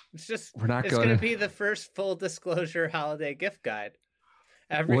 It's just it's going to be the first full disclosure holiday gift guide.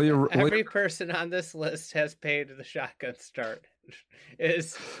 Every person on this list has paid the Shotgun Start.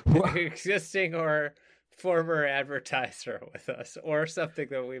 Is existing or former advertiser with us, or something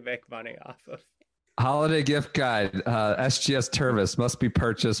that we make money off of. Holiday gift guide, SGS Tervis, must be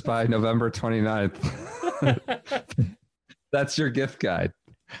purchased by November 29th. That's your gift guide.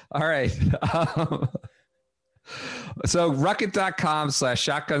 All right. So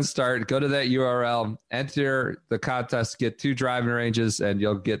rucket.com/shotgunstart. Go to that URL, enter the contest, get 2 driving ranges, and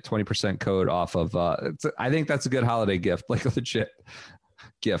you'll get 20% code off of. I think that's a good holiday gift, like a legit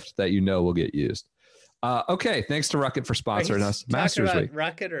gift that will get used. Okay, thanks to Rucket for sponsoring us. Masters Week.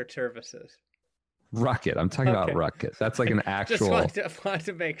 Rucket or Tervises? Rucket. I'm talking about Rucket. That's like an actual. Just want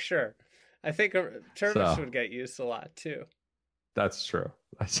to make sure. I think Tervis would get used a lot too. That's true.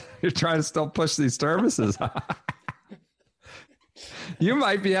 You're trying to still push these services. You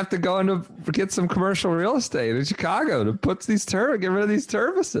might have to go into get some commercial real estate in Chicago to put these get rid of these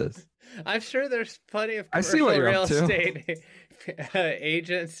services. I'm sure there's plenty of commercial real estate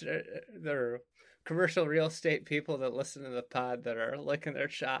agents or commercial real estate people that listen to the pod that are licking their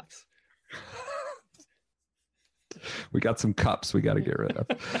chops. We got some cups we got to get rid of.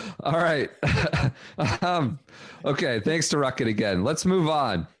 All right. Okay. Thanks to Rucket again. Let's move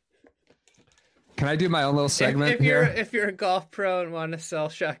on. Can I do my own little segment here? If you're a golf pro and want to sell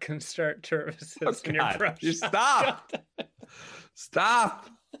Shotgun Start services in your pro you stop. Stop.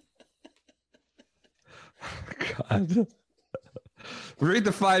 God. Read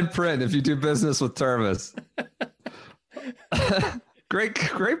the fine print if you do business with Tervis.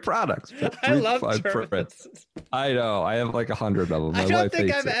 Great products. I love Tervis. I know. I have like 100 of them. I don't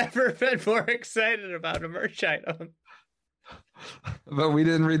think I've ever been more excited about a merch item. But we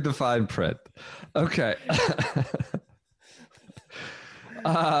didn't read the fine print. Okay. What's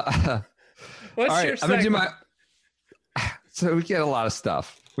all right, your I'm gonna do segment? So we get a lot of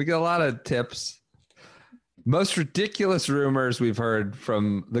stuff. We get a lot of tips. Most ridiculous rumors we've heard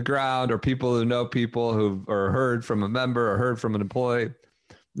from the ground, or people who know people who or heard from a member or heard from an employee.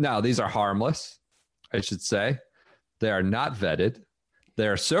 Now, these are harmless, I should say. They are not vetted. They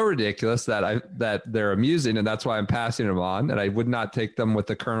are so ridiculous that they're amusing, and that's why I'm passing them on. And I would not take them with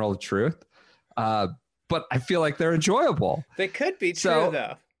the kernel of truth. But I feel like they're enjoyable. They could be true,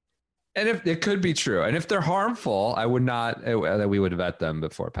 though. And if it could be true, and if they're harmful, I would not. We would vet them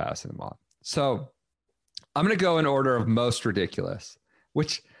before passing them on. So I'm going to go in order of most ridiculous,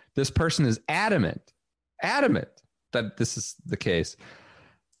 which this person is adamant that this is the case.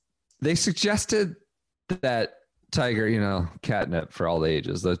 They suggested that Tiger, catnip for all the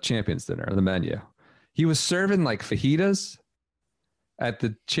ages, the Champions Dinner, the menu. He was serving like fajitas at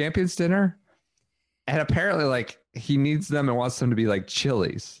the Champions Dinner. And apparently like he needs them and wants them to be like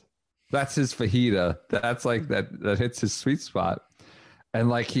chilies. That's his fajita. That's like that hits his sweet spot. And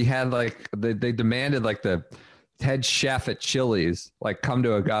like he had like they demanded like the head chef at Chili's like come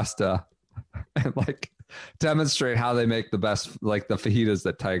to Augusta and like demonstrate how they make the best like the fajitas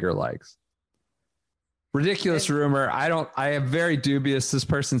that Tiger likes. Ridiculous rumor. I am very dubious. This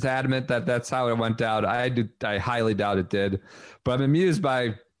person's adamant that that's how it went down. I highly doubt it did, but I'm amused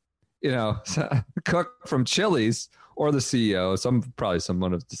by, the cook from Chili's or the CEO, probably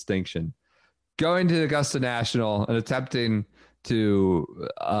someone of distinction, going to Augusta National and attempting to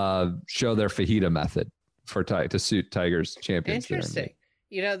show their fajita method to suit Tigers champions. Interesting.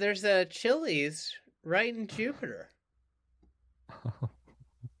 There's a Chili's right in Jupiter.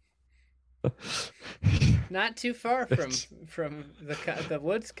 Not too far from the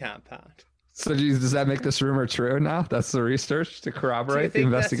Woods compound. So does that make this rumor true now? That's the research to corroborate the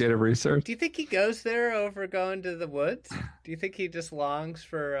investigative research? Do you think he goes there over going to the Woods? Do you think he just longs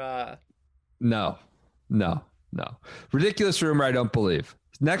for... No. Ridiculous rumor, I don't believe.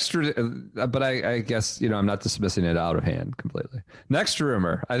 Next, but I guess, I'm not dismissing it out of hand completely. Next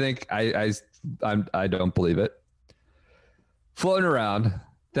rumor, I think I don't believe it. Floating around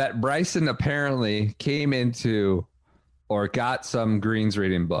that Bryson apparently came into or got some greens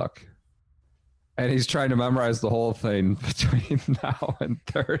reading book, and he's trying to memorize the whole thing between now and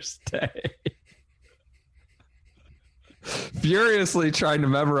Thursday. Furiously trying to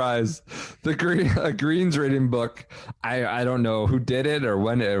memorize the greens reading book. I don't know who did it or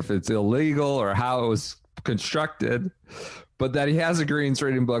when, if it's illegal or how it was constructed, but that he has a greens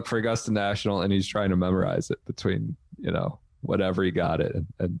reading book for Augusta National and he's trying to memorize it between, whatever he got it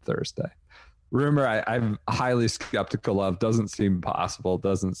and Thursday. Rumor I'm highly skeptical of. Doesn't seem possible.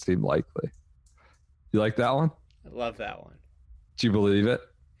 Doesn't seem likely. You like that one? I love that one. Do you believe it?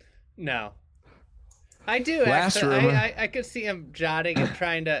 No. I do. Actually, I could see him jotting and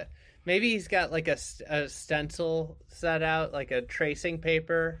trying to. Maybe he's got like a stencil set out, like a tracing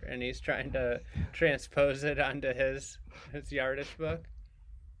paper, and he's trying to transpose it onto his yardage book.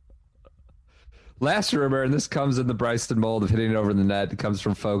 Last rumor, and this comes in the Bryson mold of hitting it over the net. It comes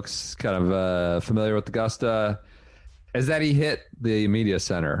from folks kind of familiar with Augusta, is that he hit the media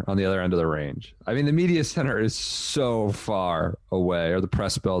center on the other end of the range. I mean, the media center is so far away, or the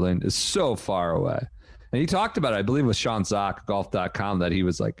press building is so far away. And he talked about it, I believe, with Sean Zock, golf.com, that he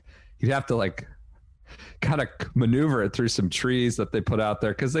was like, he'd have to like kind of maneuver it through some trees that they put out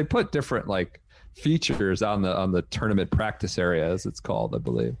there, because they put different like features on the tournament practice area, as it's called, I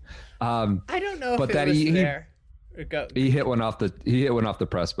believe. I don't know, but if that it was he there. He hit one off the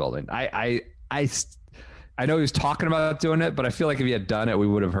press building. I know he was talking about doing it, but I feel like if he had done it, we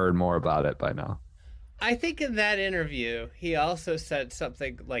would have heard more about it by now. I think in that interview, he also said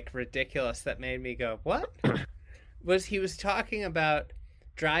something like ridiculous that made me go, what? He was talking about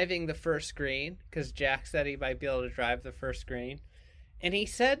driving the first green, because Jack said he might be able to drive the first green. And he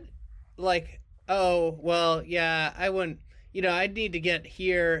said, like, oh, well, yeah, I wouldn't, I'd need to get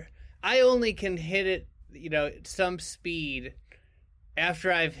here. I only can hit it, at some speed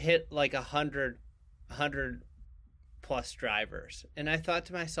after I've hit like 100 plus drivers. And I thought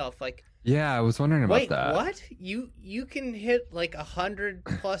to myself, like, yeah, I was wondering about that. What? You can hit like 100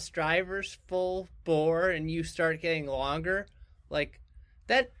 plus drivers full bore and you start getting longer? Like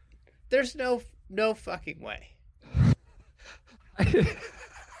that, there's no fucking way.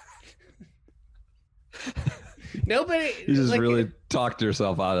 Nobody. You just like, really talked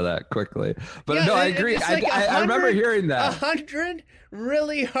yourself out of that quickly. But yeah, no, I agree. Like I remember hearing that. 100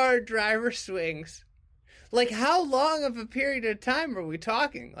 really hard driver swings. Like, how long of a period of time are we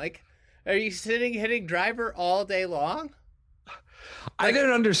talking? Like, are you hitting driver all day long? I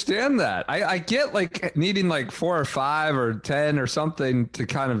didn't understand that. I get like needing like 4 or 5 or 10 or something to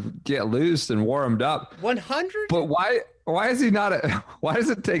kind of get loose and warmed up. 100? But why is he not? Why does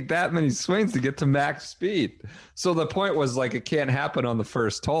it take that many swings to get to max speed? So the point was like it can't happen on the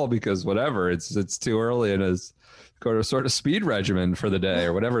first hole because whatever, it's too early in his sort of speed regimen for the day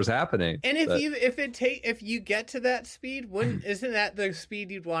or whatever's happening. And if you get to that speed, isn't that the speed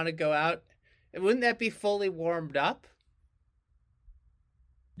you'd want to go out? Wouldn't that be fully warmed up?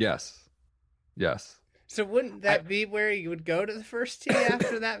 Yes. So wouldn't that be where you would go to the first tee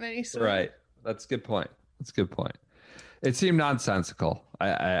after that many swings? Right. That's a good point. It seemed nonsensical.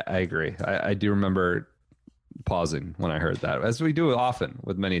 I agree. I do remember pausing when I heard that, as we do often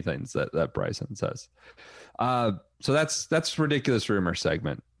with many things that Bryson says. So that's ridiculous rumor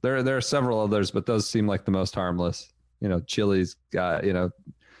segment. There are several others, but those seem like the most harmless. Chili's got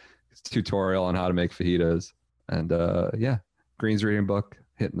tutorial on how to make fajitas, and Green's reading book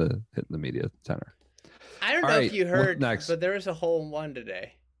hitting the media center. I don't know if you heard, but there was a hole in one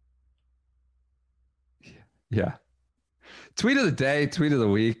today. Yeah. Tweet of the day, tweet of the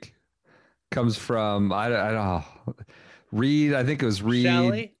week comes from I don't know, Reed. I think it was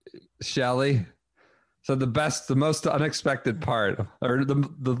Reed. Shelley. So the most unexpected part, or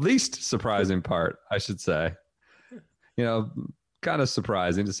the least surprising part, I should say, kind of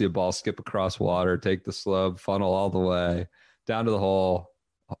surprising to see a ball skip across water, take the slope, funnel all the way down to the hole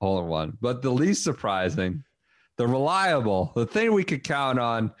in one. But the least surprising, the reliable, the thing we could count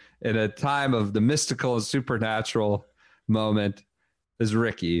on in a time of the mystical and supernatural moment is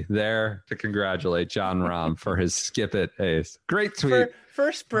Ricky there to congratulate John Rahm for his skip it ace. Great tweet.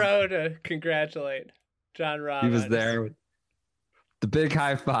 First pro to congratulate John Rahm. He was there with the big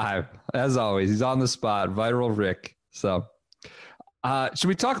high five. As always, he's on the spot. Viral Rick. So should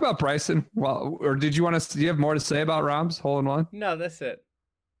we talk about Bryson? Well, or do you have more to say about Rahm's hole in one? No, that's it.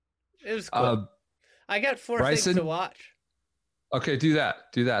 It was cool. I got four things to watch. Okay, do that.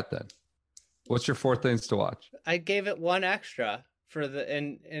 Do that then. What's your 4 things to watch? I gave it one extra for it's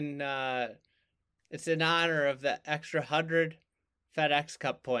in honor of the extra 100 FedEx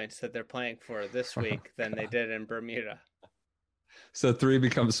Cup points that they're playing for this week than they did in Bermuda. So 3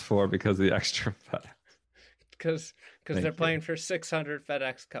 becomes 4 because of the extra FedEx. Because they're playing for 600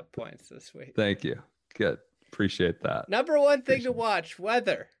 FedEx Cup points this week. Thank you. Good. Appreciate that. Number one thing to watch,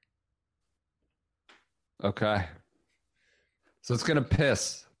 weather. Okay. So it's going to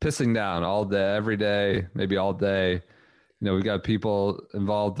pissing down all day, every day, maybe all day. We've got people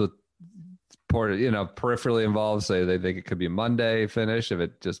involved with peripherally involved. Say they think it could be Monday finish if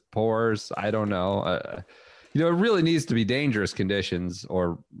it just pours. I don't know. It really needs to be dangerous conditions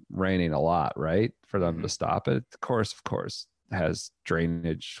or raining a lot, right, for them to stop it. Of course, has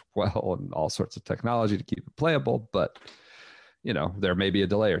drainage well and all sorts of technology to keep it playable, but there may be a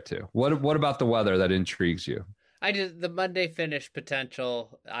delay or two. What about the weather that intrigues you? The Monday finish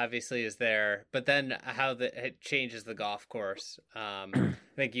potential obviously is there, but then how it changes the golf course. I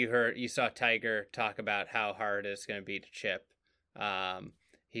think you saw Tiger talk about how hard it's going to be to chip.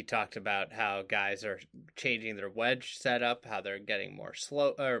 He talked about how guys are changing their wedge setup, how they're getting more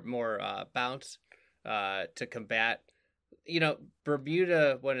slow or more bounce to combat.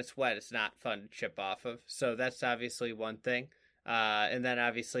 Bermuda when it's wet, it's not fun to chip off of. So that's obviously one thing. And then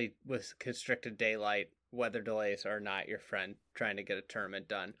obviously with constricted daylight, weather delays are not your friend trying to get a tournament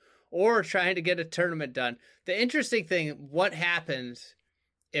done. The interesting thing, what happens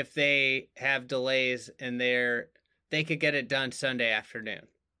if they have delays and they could get it done Sunday afternoon?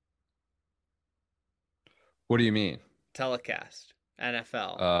 What do you mean? Telecast,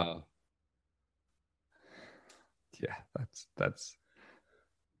 NFL. Yeah, that's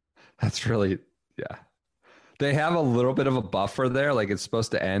really, yeah. They have a little bit of a buffer there. Like it's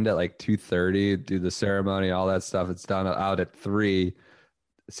supposed to end at like 2:30, do the ceremony, all that stuff. It's done out at 3.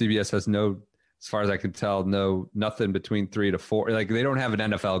 CBS has as far as I can tell, nothing between 3 to 4. Like they don't have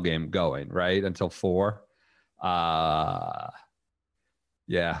an NFL game going right until 4.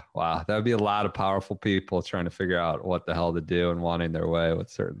 Yeah, wow, that would be a lot of powerful people trying to figure out what the hell to do and wanting their way with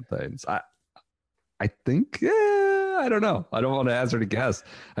certain things. I think, I don't know. I don't want to hazard a guess.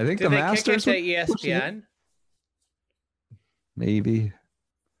 I think the Masters kick it to ESPN. Maybe.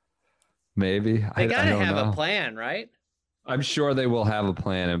 They gotta have a plan, right? I'm sure they will have a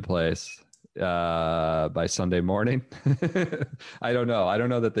plan in place by Sunday morning. I don't know. I don't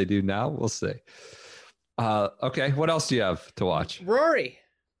know that they do now. We'll see. Okay, what else do you have to watch? Rory.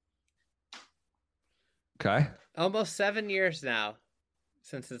 Okay. Almost 7 years now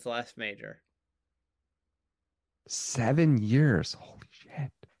since his last major. 7 years. Holy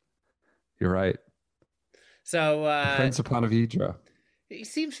shit. You're right. So Prince upon Avidra. He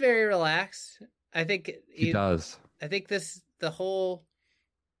seems very relaxed. I think he does. I think the whole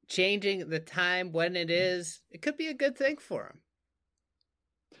changing the time when it could be a good thing for him.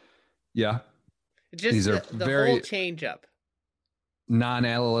 Yeah. Just These are the very whole change up.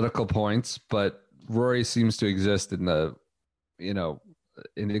 Non-analytical points, but Rory seems to exist in that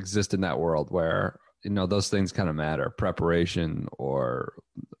world where, those things kind of matter. Preparation or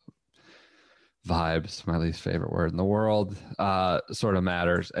vibes, my least favorite word in the world, sort of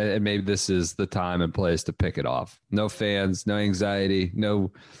matters. And maybe this is the time and place to pick it off. No fans, no anxiety,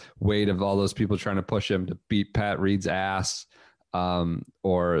 no weight of all those people trying to push him to beat Pat Reed's ass,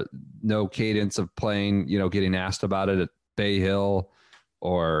 or no cadence of playing, getting asked about it at Bay Hill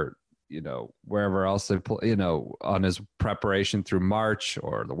or, wherever else they play, on his preparation through March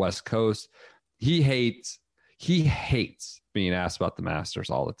or the West Coast. He hates being asked about the Masters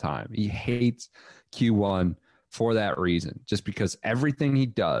all the time. He hates Q1 for that reason, just because everything he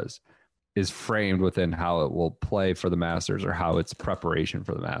does is framed within how it will play for the Masters or how it's preparation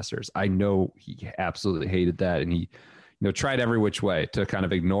for the Masters. I know he absolutely hated that. And he, tried every which way to kind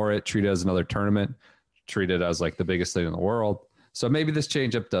of ignore it, treat it as another tournament, treat it as like the biggest thing in the world. So maybe this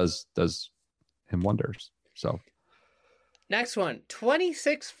changeup does him wonders. So next one,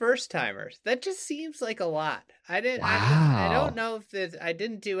 26 first-timers. That just seems like a lot. I don't know if I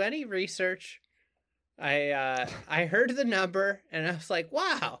didn't do any research. I heard the number and I was like,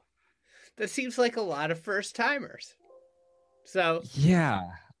 wow, that seems like a lot of first-timers. So yeah,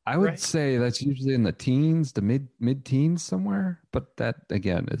 I would say that's usually in the teens, the mid-teens somewhere. But that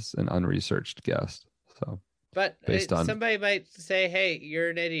again is an unresearched guess. So, but somebody might say, "Hey,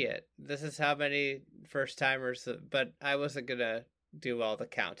 you're an idiot. This is how many first-timers." But I wasn't gonna do all the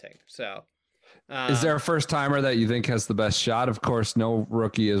counting. So, is there a first-timer that you think has the best shot? Of course, no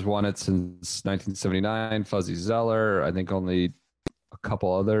rookie has won it since 1979. Fuzzy Zeller, I think only a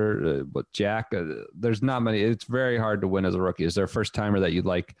couple other, but Jack, there's not many. It's very hard to win as a rookie. Is there a first timer that you'd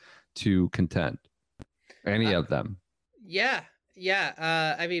like to contend? Any of them? Yeah.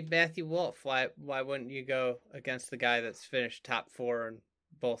 I mean, Matthew Wolff. Why wouldn't you go against the guy that's finished top 4 in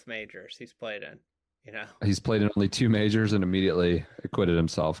both majors he's played in? You know, he's played in only 2 majors and immediately acquitted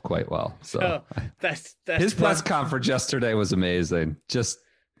himself quite well. So that's his press conference yesterday was amazing. Just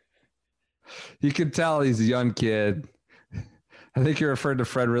you can tell he's a young kid. I think you referred to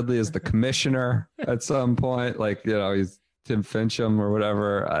Fred Ridley as the commissioner at some point, like, you know, he's Tim Fincham or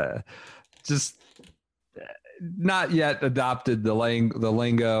whatever. Just not yet adopted the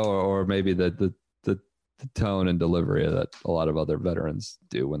lingo or maybe the tone and delivery that a lot of other veterans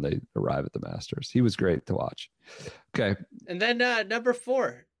do when they arrive at the Masters. He was great to watch. Okay. And then number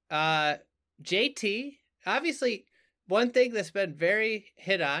 4, JT. Obviously, one thing that's been very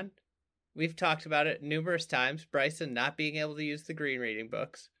hit on, we've talked about it numerous times, Bryson not being able to use the green reading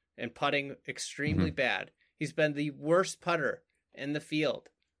books and putting extremely bad. He's been the worst putter in the field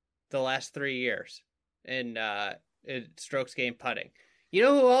the last 3 years in strokes gained putting. You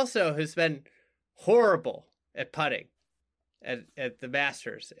know who also has been horrible at putting at the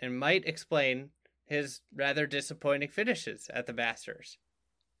Masters and might explain his rather disappointing finishes at the Masters?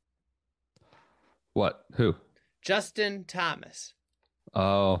 What? Who? Justin Thomas.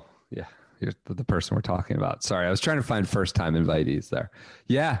 Oh, yeah. You're the person we're talking about. Sorry, I was trying to find first-time invitees there.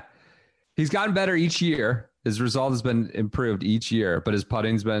 Yeah, he's gotten better each year. His result has been improved each year, but his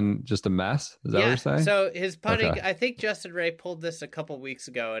putting's been just a mess. Is that what you're saying? So his putting, okay. I think Justin Ray pulled this a couple weeks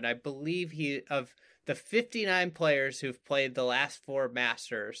ago, and I believe of the 59 players who've played the last 4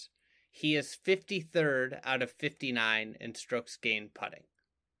 Masters, he is 53rd out of 59 in strokes gained putting.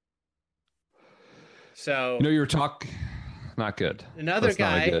 So you were talking. Not good. Another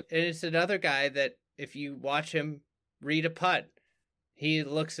guy, and it's another guy that if you watch him read a putt, he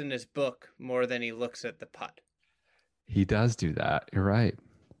looks in his book more than he looks at the putt. He does do that. You're right.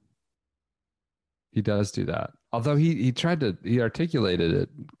 He does do that. Although he articulated it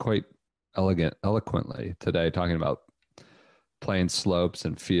quite eloquently today, talking about playing slopes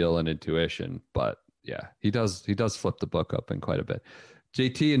and feel and intuition. But yeah, he does flip the book open quite a bit.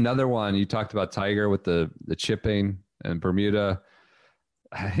 JT, another one. You talked about Tiger with the chipping and Bermuda.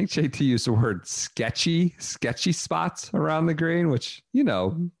 I think JT used the word sketchy spots around the green, which, you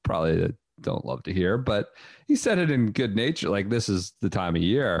know, probably don't love to hear, but he said it in good nature. Like, this is the time of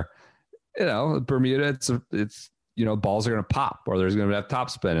year, you know, Bermuda, it's, you know, balls are going to pop, or there's going to have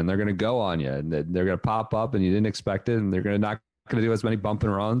topspin and they're going to go on you and they're going to pop up and you didn't expect it. And they're not going to do as many bump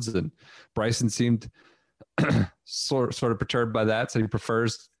and runs. And Bryson seemed sort of perturbed by that. So he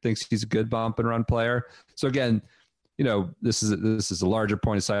thinks he's a good bump and run player. So again, you know, this is a larger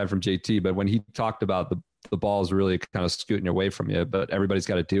point aside from JT, but when he talked about the ball is really kind of scooting away from you, but everybody's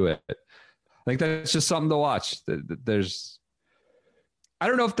got to do it. I think that's just something to watch. I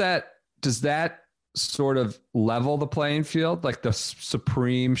don't know if does that sort of level the playing field, like the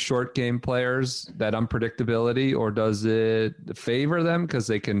supreme short game players, that unpredictability, or does it favor them because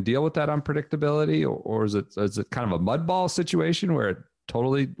they can deal with that unpredictability, or is it kind of a mud ball situation where it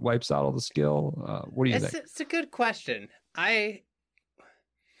totally wipes out all the skill? What do you think? It's a good question. I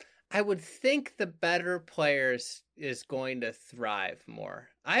would think the better players is going to thrive more.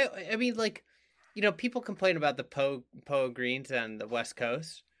 I mean, like, you know, people complain about the Poa greens on the West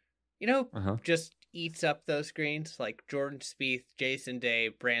Coast. You know, just eats up those greens, like Jordan Spieth, Jason Day,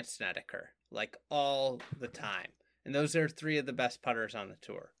 Brandt Snedeker, like all the time. And those are 3 of the best putters on the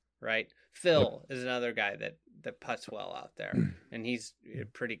tour, right? Phil is another guy that putts well out there, and he's a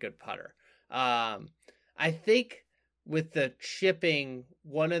pretty good putter. I think with the chipping,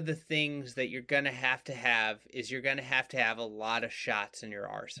 one of the things that you're going to have is you're going to have a lot of shots in your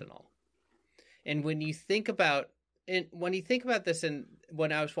arsenal. And when you think about this, and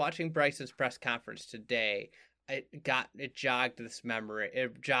when I was watching Bryson's press conference today, it jogged this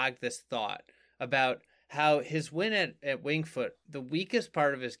thought about how his win at Wingfoot, the weakest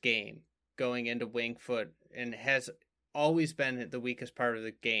part of his game going into Winged Foot and has always been the weakest part of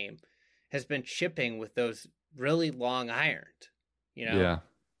the game, has been chipping with those really long irons. Yeah.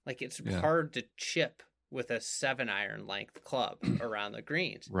 Like it's hard to chip with a 7-iron length club around the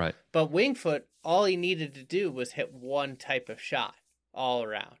greens. Right. But Winged Foot, all he needed to do was hit one type of shot all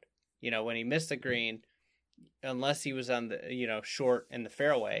around. When he missed the green, unless he was on the, short in the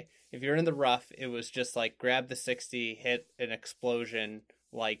fairway, if you're in the rough, it was just like grab the 60, hit an explosion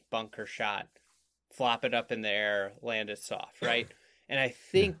like bunker shot, flop it up in the air, land it soft, right? And I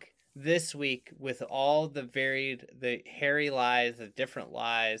think this week, with all the hairy lies, the different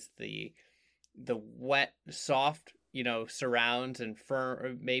lies, the wet, soft, surrounds and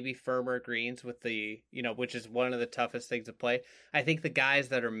maybe firmer greens with the, which is one of the toughest things to play. I think the guys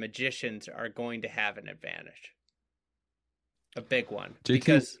that are magicians are going to have an advantage. A big one.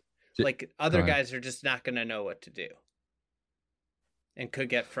 Because other guys are just not going to know what to do and could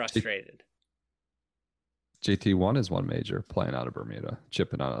get frustrated. JT won his one major playing out of Bermuda,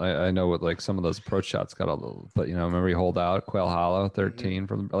 chipping on it. I know what like some of those approach shots got a little, but remember he holed out Quail Hollow 13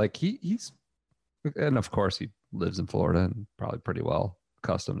 from like he's, and of course he lives in Florida and probably pretty well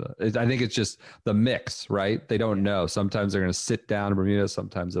accustomed to it. I think it's just the mix, right? They don't know. Sometimes they're going to sit down in Bermuda.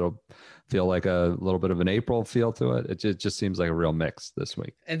 Sometimes it'll feel like a little bit of an April feel to it. It just seems like a real mix this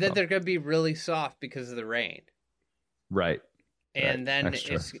week. And then they're going to be really soft because of the rain. Right. And then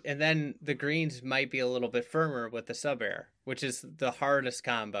then the greens might be a little bit firmer with the sub air, which is the hardest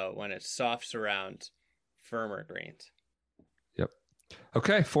combo when it's soft surrounds, firmer greens. Yep.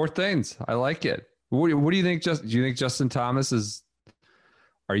 Okay, 4 things. I like it. What do you think? Do you think Justin Thomas is?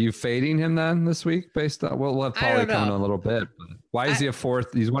 Are you fading him then this week? Based on we'll have Paulie coming on a little bit. But why is he a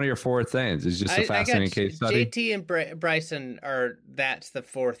 4th? He's one of your 4 things. He's just a fascinating case study. JT and Bryson that's the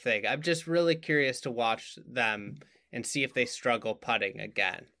 4th thing. I'm just really curious to watch them and see if they struggle putting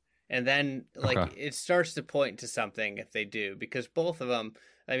again. And then it starts to point to something if they do, because both of them,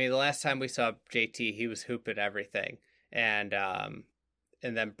 I mean, the last time we saw JT, he was hooping everything. And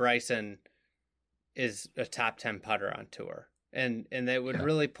then Bryson is a top 10 putter on tour. And they would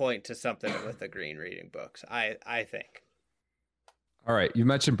really point to something with the green reading books, I think. All right. You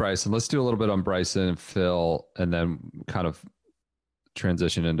mentioned Bryson. Let's do a little bit on Bryson and Phil, and then kind of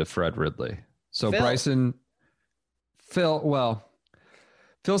transition into Fred Ridley. So Bryson, Phil's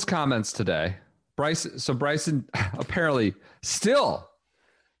comments today. Bryson apparently still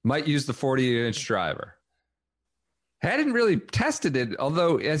might use the 48-inch driver. Hadn't really tested it,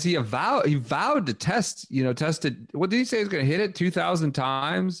 although as he vowed to tested. What did he say? He's going to hit it 2,000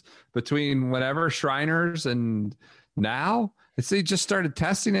 times between whenever Shriners and now. He just started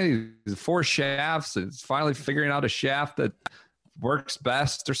testing it. He's 4 shafts. And it's finally figuring out a shaft that works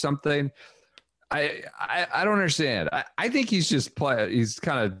best or something. I don't understand. I think he's just he's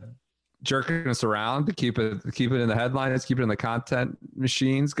kind of jerking us around to keep it in the headlines, keep it in the content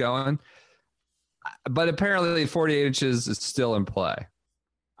machines going. But apparently 48 inches is still in play.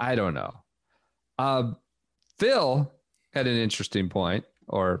 I don't know. Phil had an interesting point,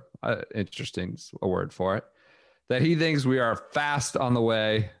 or interesting is a word for it, that he thinks we are fast on the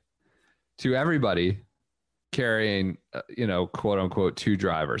way to everybody carrying, quote unquote, 2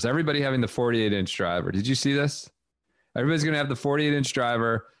 drivers. Everybody having the 48-inch driver. Did you see this? Everybody's going to have the 48-inch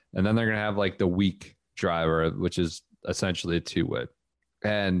driver, and then they're going to have like the weak driver, which is essentially a 2-wood.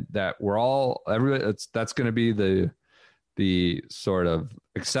 And that that's going to be the sort of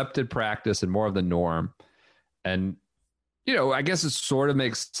accepted practice and more of the norm. And, I guess it sort of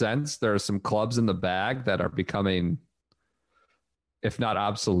makes sense. There are some clubs in the bag that are becoming, if not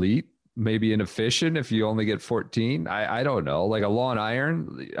obsolete, maybe inefficient if you only get 14. I don't know. Like a lawn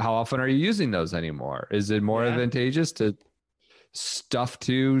iron, how often are you using those anymore? Is it more advantageous to stuff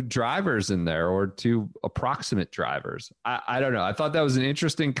 2 drivers in there or 2 approximate drivers? I don't know. I thought that was an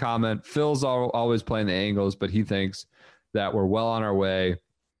interesting comment. Phil's always playing the angles, but he thinks that we're well on our way.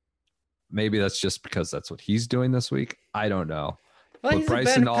 Maybe that's just because that's what he's doing this week. I don't know. Well, but he's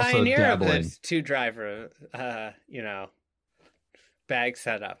Bryson been a pioneer also dabbling. of this 2-driver, bag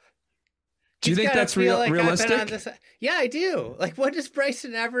setup. Do you think that's realistic? Yeah, I do. Like, what does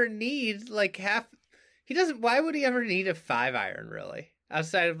Bryson ever need? Like he doesn't. Why would he ever need a 5-iron really?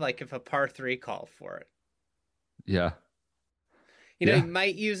 Outside of like if a par 3 called for it. Yeah. He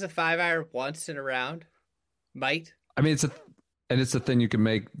might use a 5-iron once in a round. Might. I mean, it's a thing you can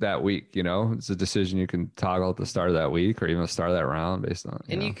make that week. It's a decision you can toggle at the start of that week or even the start of that round based on.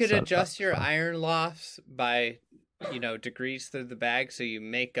 You could adjust your iron lofts by, degrees through the bag, so you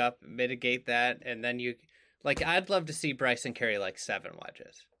mitigate that, and then I'd love to see Bryson carry like 7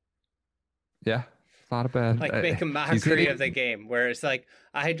 wedges. Yeah. not a bad. Like make a mockery of the game, where it's like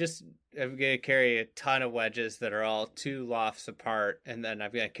I'm gonna carry a ton of wedges that are all 2 lofts apart, and then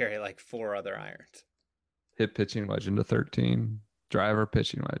I'm gonna carry like 4 other irons. Hit pitching wedge into 13. Driver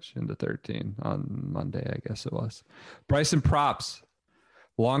pitching wedge into 13 on Monday, I guess it was. Bryson props.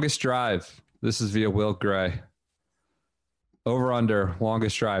 Longest drive. This is via Will Gray. Over under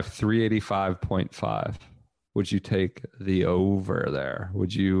longest drive 385.5. Would you take the over there?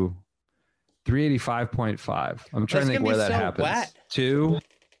 Would you 385.5? I'm trying to think where that happens. Wet. 2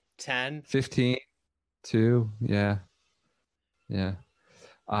 10 15 2. Yeah.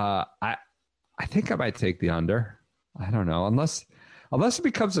 I think I might take the under. I don't know, unless it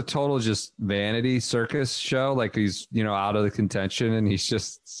becomes a total just vanity circus show, like he's, out of the contention and he's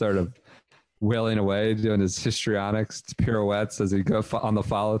just sort of wailing away doing his histrionics, pirouettes as he go on the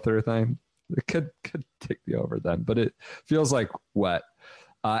follow through thing. It could take the over then, but it feels like wet.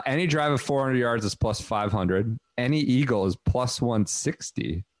 Any drive of 400 yards is plus 500. Any eagle is plus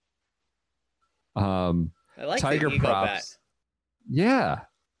 160. I like Tiger the eagle props. bet. Yeah.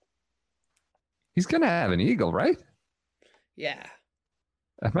 He's going to have an eagle, right? Yeah.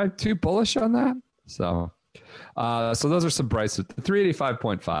 Am I too bullish on that? So those are some Bryson. The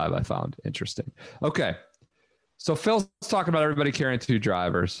 385.5 I found interesting. Okay. So Phil's talking about everybody carrying 2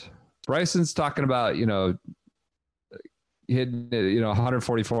 drivers. Bryson's talking about, hitting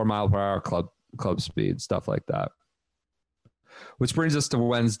 144 mile per hour club speed, stuff like that. Which brings us to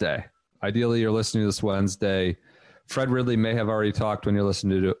Wednesday. Ideally, you're listening to this Wednesday. Fred Ridley may have already talked when you're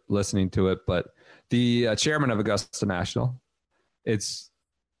listening to it, but the chairman of Augusta National, it's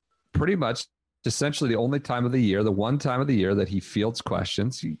pretty much essentially the only time of the year, the one time of the year that he fields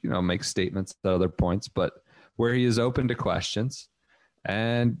questions, he, makes statements at other points, but where he is open to questions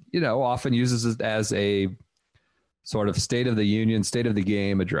and, often uses it as a sort of state of the union, state of the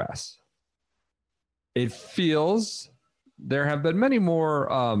game address. It feels there have been many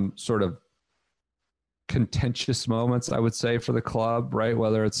more sort of contentious moments, I would say, for the club, right?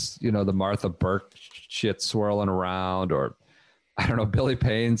 Whether it's, the Martha Burke shit swirling around or, I don't know, Billy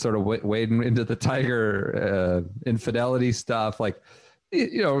Payne sort of wading into the Tiger infidelity stuff, like,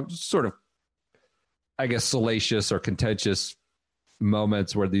 sort of, I guess, salacious or contentious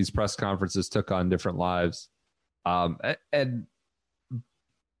moments where these press conferences took on different lives. But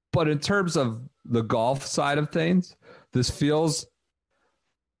in terms of the golf side of things, this feels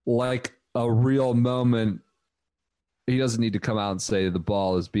like a real moment. He doesn't need to come out and say the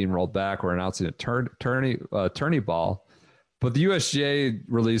ball is being rolled back or announcing a tourney ball. But the USGA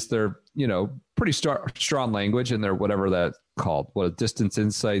released their, pretty strong language in their whatever that's called, what a distance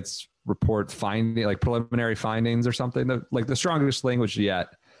insights report finding, like preliminary findings or something, like the strongest language yet.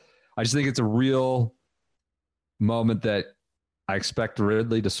 I just think it's a real moment that I expect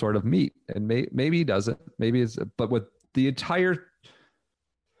Ridley to sort of meet, and maybe he doesn't. Maybe it's, but with the entire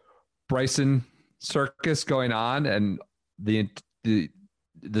Bryson circus going on, and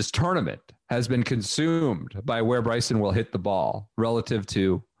this tournament has been consumed by where Bryson will hit the ball relative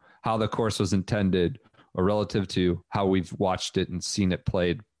to how the course was intended or relative to how we've watched it and seen it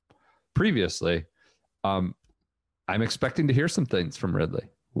played previously. I'm expecting to hear some things from Ridley.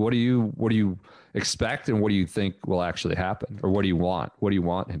 What do you expect, and what do you think will actually happen, or what do you want? What do you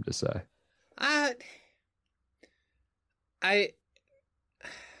want him to say? I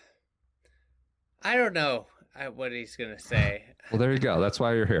don't know what he's gonna say. Well, there you go. That's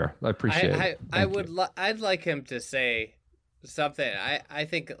why you're here. I appreciate it. I'd like him to say something. I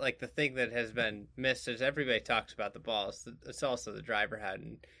think like the thing that has been missed is everybody talks about the balls. It's also the driver head,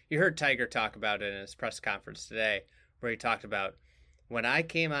 and you heard Tiger talk about it in his press conference today, where he talked about, when I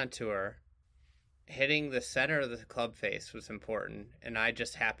came on tour, hitting the center of the club face was important, and I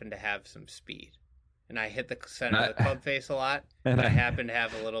just happened to have some speed. And I hit the center of the club face a lot, and I happened to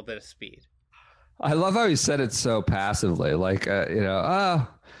have a little bit of speed. I love how he said it so passively, like,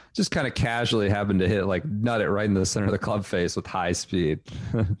 just kind of casually happened to hit, like, nut it right in the center of the club face with high speed.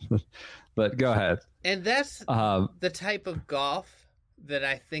 But go ahead. And that's the type of golf that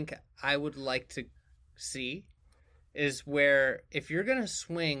I think I would like to see, is where if you're going to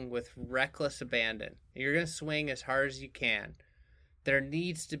swing with reckless abandon, you're going to swing as hard as you can, there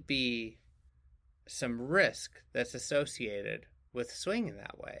needs to be some risk that's associated with swinging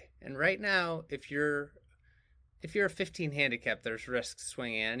that way. And right now, if you're a 15 handicap, there's risk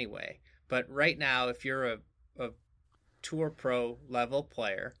swinging anyway. But right now, if you're a tour pro level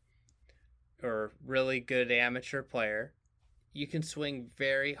player or really good amateur player, you can swing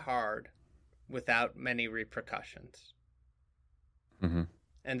very hard without many repercussions. Mm-hmm.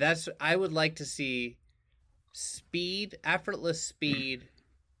 And I would like to see speed, effortless speed,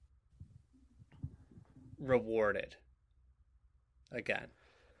 rewarded again.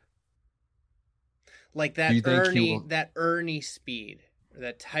 Like that Ernie speed,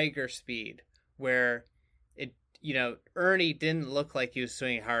 that Tiger speed, where Ernie didn't look like he was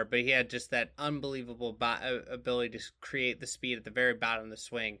swinging hard, but he had just that unbelievable ability to create the speed at the very bottom of the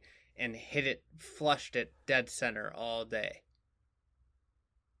swing and flushed it dead center all day.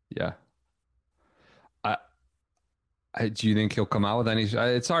 Yeah. Do you think he'll come out with any?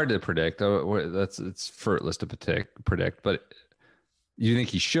 It's hard to predict. It's fruitless to predict. But you think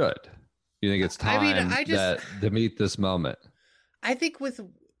he should? You think it's time to meet this moment? I think with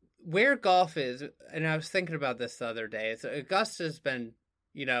where golf is, and I was thinking about this the other day. Augusta's been,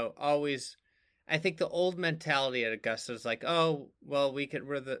 always. I think the old mentality at Augusta is like, oh, well,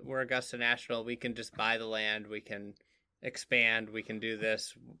 we're Augusta National. We can just buy the land. We can expand. We can do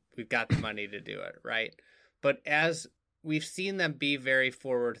this. We've got the money to do it, right? But as we've seen them be very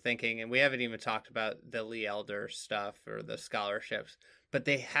forward thinking, and we haven't even talked about the Lee Elder stuff or the scholarships, but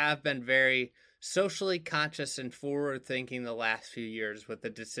they have been very socially conscious and forward thinking the last few years with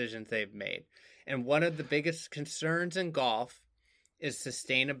the decisions they've made. And one of the biggest concerns in golf is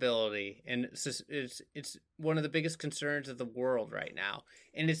sustainability. And it's one of the biggest concerns of the world right now.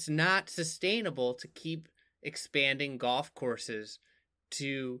 And it's not sustainable to keep expanding golf courses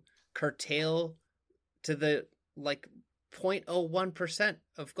to curtail to the 0.01%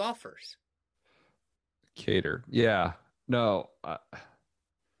 of golfers. Cater. Yeah. No,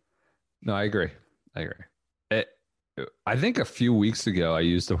 I agree. I think a few weeks ago I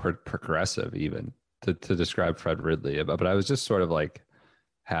used the word progressive even to describe Fred Ridley, but I was just sort of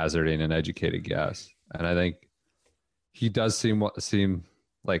hazarding an educated guess. And I think he does seem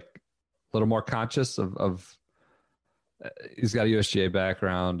like a little more conscious of he's got a USGA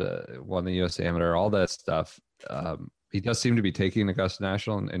background, won the US Amateur, all that stuff. He does seem to be taking Augusta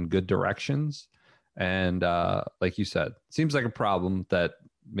National in good directions. And like you said, seems like a problem that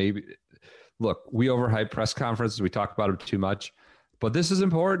maybe, look, we overhype press conferences. We talk about him too much, but this is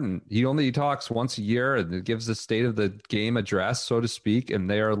important. He only talks once a year and it gives the state of the game address, so to speak. And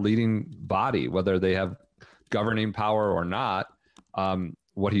they are a leading body, whether they have governing power or not.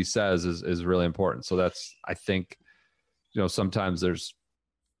 What he says is really important. So that's, I think, sometimes there's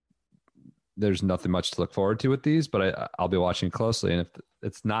nothing much to look forward to with these, but I'll be watching closely. And if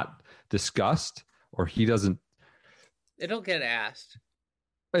it's not discussed or he doesn't, it'll get asked.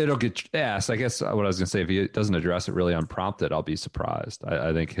 I guess what I was going to say, if he doesn't address it really unprompted, I'll be surprised.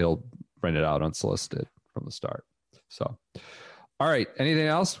 I think he'll bring it out unsolicited from the start. So, all right. Anything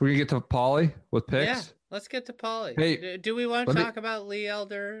else? We're going to get to Paulie with picks. Yeah, let's get to Paulie. Hey, do we want to talk about Lee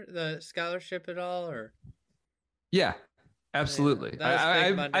Elder, the scholarship at all? Or yeah, absolutely.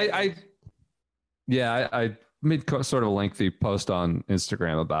 I made sort of a lengthy post on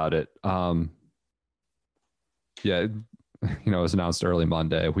Instagram about it. It was announced early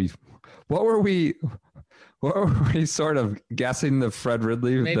Monday. What were we sort of guessing the Fred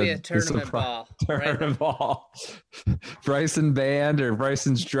Ridley? Maybe a tournament ball. Tournament ball. Bryson band or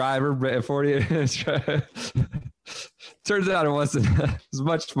Bryson's driver, 48. Turns out it wasn't. It was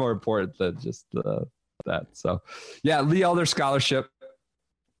much more important than just that. So, yeah, Lee Elder scholarship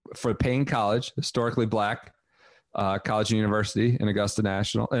for Payne College, historically black college and university in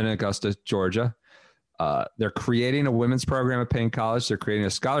Augusta, Georgia. They're creating a women's program at Payne College. They're creating a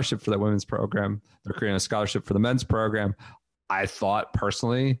scholarship for that women's program. They're creating a scholarship for the men's program. I thought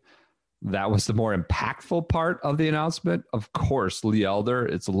personally that was the more impactful part of the announcement. Of course, Lee Elder,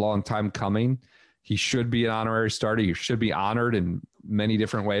 it's a long time coming. He should be an honorary starter. He should be honored in many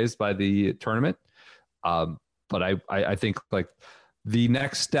different ways by the tournament. But I think the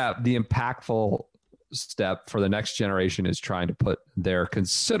next step, the impactful step for the next generation is trying to put their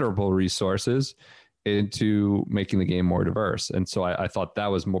considerable resources into making the game more diverse. And so I thought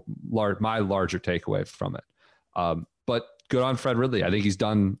that was my larger takeaway from it. But good on Fred Ridley. I think he's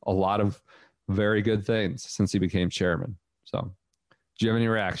done a lot of very good things since he became chairman. So do you have any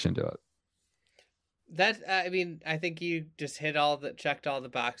reaction to it? I think you just checked all the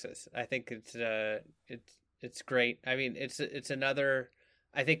boxes. I think it's great. I mean, it's another,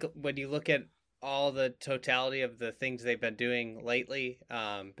 I think when you look at all the totality of the things they've been doing lately,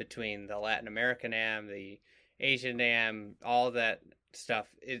 between the Latin American Am, the Asian Am, all that stuff,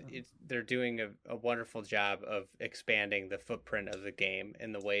 they're doing a wonderful job of expanding the footprint of the game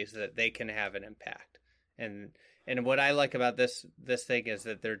in the ways that they can have an impact. And what I like about this thing is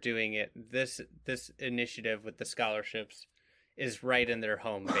that they're doing it. This initiative with the scholarships is right in their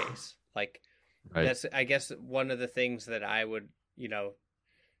home base. Right. That's, I guess, one of the things that I would,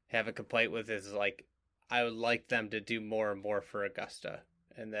 have a complaint with is I would like them to do more and more for Augusta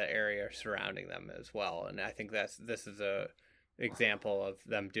and the area surrounding them as well. And I think this is a example of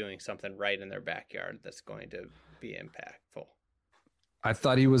them doing something right in their backyard that's going to be impactful. I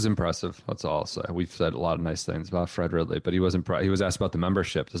thought he was impressive. That's all I'll say. We've said a lot of nice things about Fred Ridley, but he was asked about the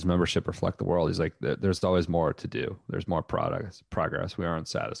membership. Does membership reflect the world? He's like, there's always more to do. There's more progress. We aren't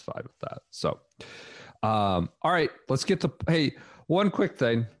satisfied with that. So, all right, let's get to, hey, one quick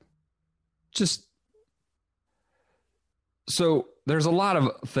thing. So there's a lot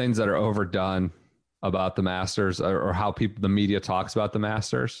of things that are overdone about the Masters or how the media talks about the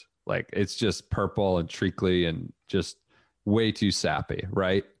Masters. Like it's just purple and treacly and just way too sappy,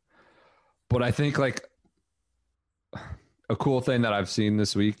 right? But I think like a cool thing that I've seen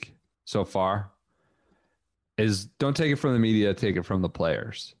this week so far is don't take it from the media, take it from the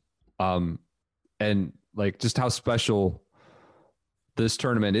players. And like just how special this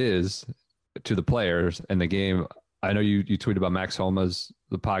tournament is to the players and the game. I know you tweeted about Max Homa's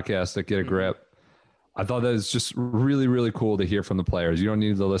the podcast that Get a Grip. I thought that was just really, really cool to hear from the players. You don't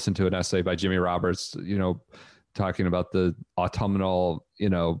need to listen to an essay by Jimmy Roberts, talking about the autumnal,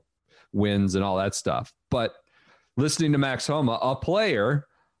 wins and all that stuff. But listening to Max Homa, a player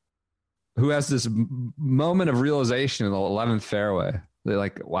who has this moment of realization in the 11th fairway, they're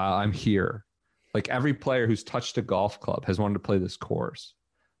like, wow, I'm here. Like every player who's touched a golf club has wanted to play this course,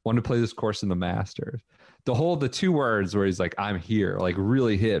 in the Masters. The 2 words where he's like, I'm here, like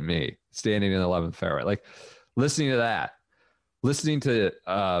really hit me standing in the 11th fairway. Like listening to that, listening to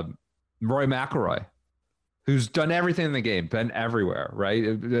Rory McIlroy, who's done everything in the game, been everywhere, right?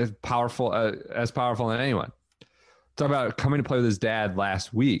 As powerful than anyone. Talk about coming to play with his dad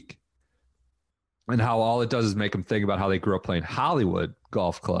last week and how all it does is make him think about how they grew up playing Hollywood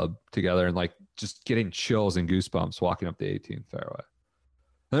Golf Club together and like just getting chills and goosebumps walking up the 18th fairway.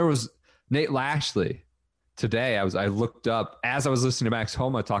 And there was Nate Lashley today. I looked up as I was listening to Max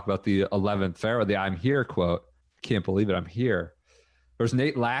Homa talk about the 11th fairway, the I'm here quote. Can't believe it. I'm here. There's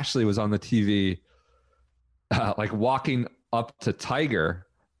Nate Lashley was on the TV like walking up to Tiger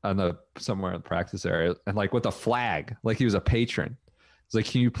somewhere in the practice area and like with a flag, like he was a patron. He's like,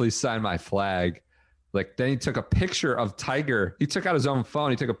 can you please sign my flag? Like then he took a picture of Tiger. He took out his own phone.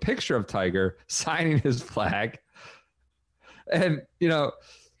 He took a picture of Tiger signing his flag. And,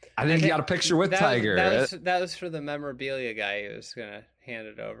 I think he got a picture with Tiger. That was for the memorabilia guy who was going to hand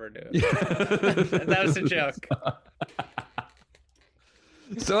it over to him. Yeah. That was a joke.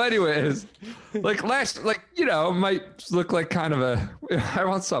 So anyways, might look like kind of I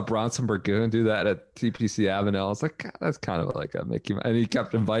once saw Bronson Burgoon do that at TPC Avenel. I was like, God, that's kind of like a Mickey. And he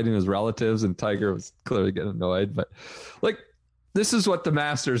kept inviting his relatives and Tiger was clearly getting annoyed. But like, this is what the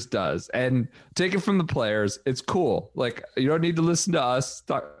Masters does. And take it from the players. It's cool. Like, you don't need to listen to us.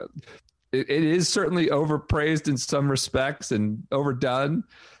 It is certainly overpraised in some respects and overdone.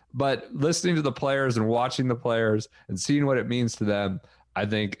 But listening to the players and watching the players and seeing what it means to them, I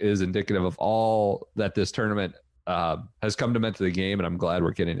think is indicative of all that this tournament has come to mean to the game, and I'm glad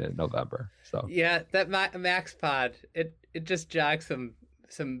we're getting it in November. So yeah, that Max Pod, it just jogs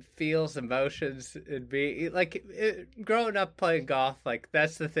some feels, emotions, and be like growing up playing golf. Like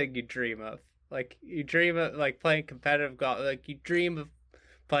that's the thing you dream of. Like you dream of like playing competitive golf. Like you dream of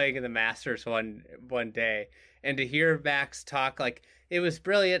playing in the Masters one day, and to hear Max talk like. It was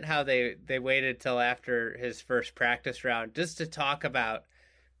brilliant how they waited till after his first practice round just to talk about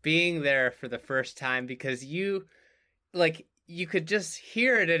being there for the first time because you could just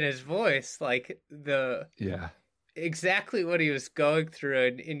hear it in his voice, like exactly what he was going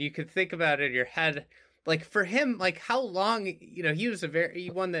through, and you could think about it in your head. Like for him, like how long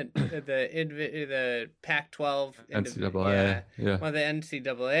he won the Pac-12 NCAA, won the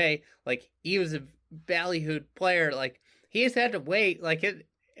NCAA. Like he was a ballyhooed player, like. He's had to wait, like it,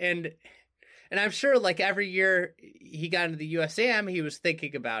 and I'm sure, like every year he got into the USAM, he was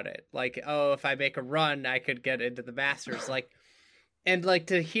thinking about it, like, oh, if I make a run, I could get into the Masters, like, and like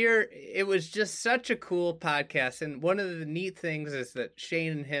to hear, it was just such a cool podcast. And one of the neat things is that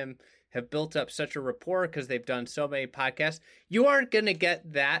Shane and him have built up such a rapport because they've done so many podcasts. You aren't going to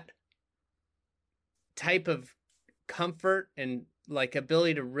get that type of comfort and like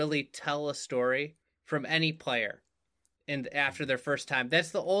ability to really tell a story from any player. And after their first time,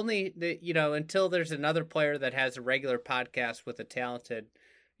 that's the only, until there's another player that has a regular podcast with a talented,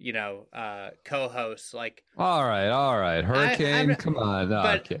 co-host. Like, all right, Hurricane, come on,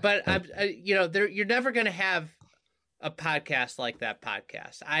 no, you're never going to have a podcast like that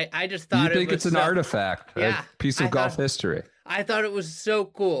podcast. I just thought it's an artifact, a piece of golf history. I thought it was so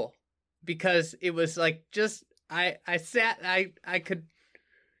cool because it was like just I could.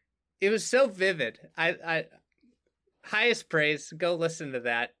 It was so vivid. highest praise. Go listen to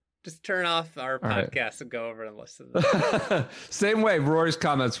that. Just turn off our podcast and go over and listen to that. Same way, Rory's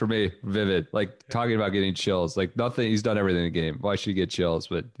comments for me, vivid. Like talking about getting chills. Like nothing, he's done everything in the game. Why should he get chills?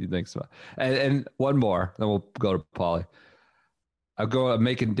 But he thinks about and one more, then we'll go to Paulie. I'm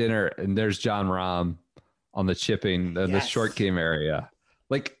making dinner, and there's John Rahm on the chipping, the short game area.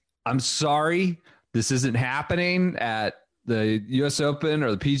 Like, I'm sorry, this isn't happening at the U.S. Open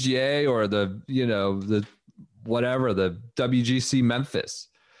or the PGA or the WGC Memphis.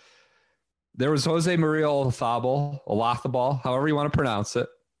 There was Jose Maria Olazabal, however you want to pronounce it.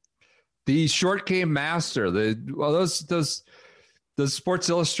 The short game master, those Sports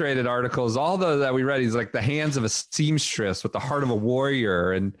Illustrated articles, all that we read, he's like the hands of a seamstress with the heart of a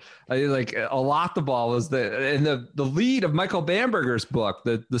warrior. And like Olazabal was the lead of Michael Bamberger's book,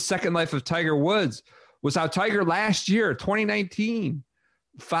 the Second Life of Tiger Woods, was how Tiger last year, 2019,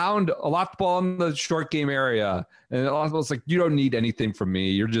 found Olazabal in the short game area. And Olazabal's like, you don't need anything from me.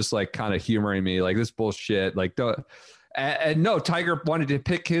 You're just like kind of humoring me, like this bullshit. Like, and no, Tiger wanted to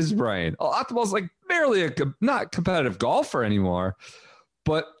pick his brain. Olazabal's like barely not competitive golfer anymore,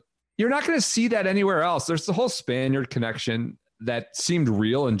 but you're not going to see that anywhere else. There's the whole Spaniard connection that seemed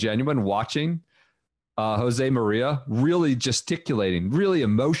real and genuine watching Jose Maria really gesticulating, really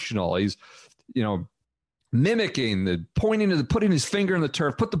emotional. He's, mimicking putting his finger in the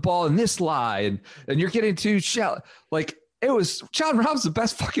turf, put the ball in this lie, and you're getting too shallow. Like, it was John Rahm's the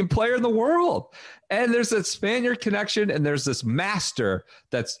best fucking player in the world. And there's that Spaniard connection, and there's this master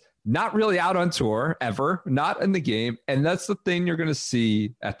that's not really out on tour ever, not in the game. And that's the thing you're going to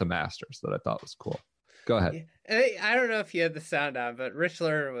see at the Masters that I thought was cool. Go ahead. I don't know if you had the sound on, but Rich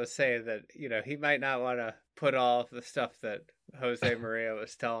Lerner was saying that, he might not want to put all of the stuff that Jose Maria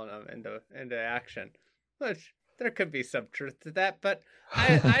was telling him into action, which there could be some truth to that. But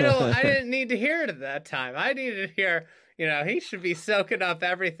I didn't need to hear it at that time. I needed to hear, he should be soaking up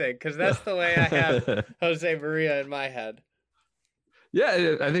everything, because that's the way I have Jose Maria in my head.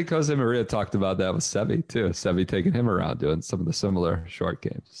 Yeah, I think Jose Maria talked about that with Seve too. Seve taking him around doing some of the similar short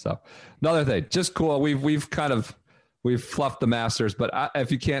games. So another thing, just cool. We've fluffed the Masters, but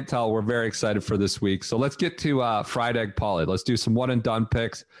if you can't tell, we're very excited for this week. So let's get to Fried Egg Paulie. Let's do some one and done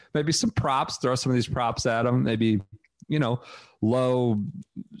picks, maybe some props. Throw some of these props at them. Maybe low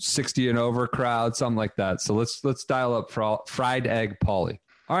 60 and over crowd, something like that. So let's dial up for Fried Egg Paulie.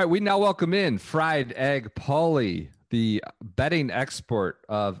 All right, we now welcome in Fried Egg Paulie, the betting expert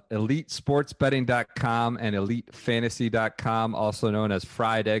of EliteSportsBetting.com and EliteFantasy.com, also known as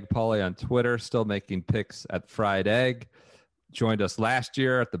Fried Egg Paulie on Twitter, still making picks at Fried Egg. Joined us last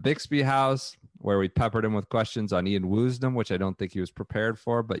year at the Bixby House, where we peppered him with questions on Ian Woosnam, which I don't think he was prepared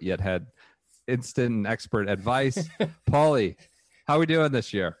for, but yet had instant and expert advice. Paulie, how are we doing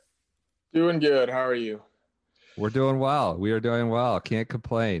this year? Doing good. How are you? We're doing well. We are doing well. Can't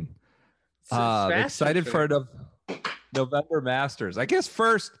complain. Excited for November Masters. I guess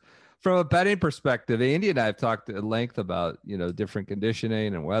first, from a betting perspective, Andy and I have talked at length about, different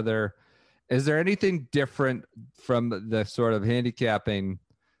conditioning and weather. Is there anything different from the sort of handicapping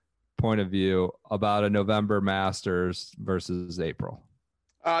point of view about a November Masters versus April?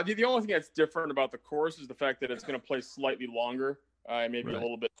 The only thing that's different about the course is the fact that it's going to play slightly longer, maybe a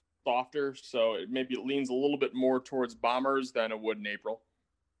little bit softer. So it leans a little bit more towards bombers than it would in April.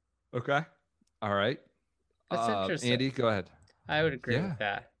 Okay. All right. That's interesting. Andy, go ahead. I would agree with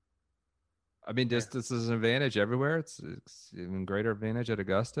that. I mean, distance is an advantage everywhere. It's even greater advantage at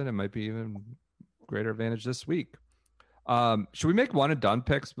Augusta, and it might be even greater advantage this week. Should we make one and done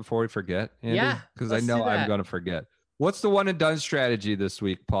picks before we forget, Andy? Yeah, because I know I'm going to forget. What's the one and done strategy this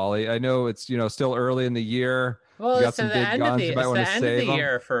week, Paulie? I know it's still early in the year. Well, it's the end of the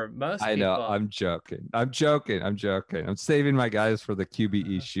year for most people. I know. I'm joking. I'm saving my guys for the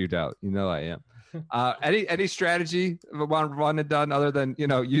QBE shootout. I am. Any strategy one and done other than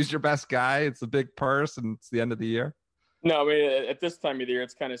use your best guy? It's a big purse and it's the end of the year. No, I mean, at this time of the year,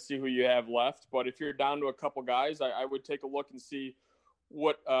 it's kind of see who you have left. But if you're down to a couple guys, I would take a look and see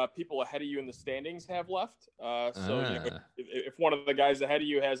what people ahead of you in the standings have left. If one of the guys ahead of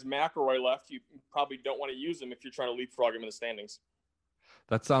you has McIlroy left, you probably don't want to use him if you're trying to leapfrog him in the standings.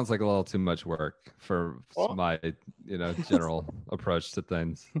 That sounds like a little too much work for my general approach to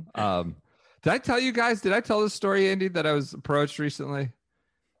things. Did I tell you guys? Did I tell this story, Andy, that I was approached recently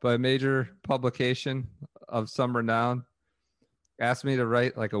by a major publication of some renown? Asked me to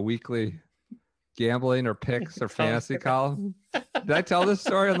write like a weekly gambling or picks or fantasy column. Did I tell this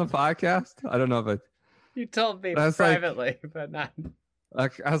story on the podcast? I don't know if you told me privately, but not. I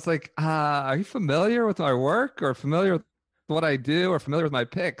was like, are you familiar with my work or familiar with what I do or familiar with my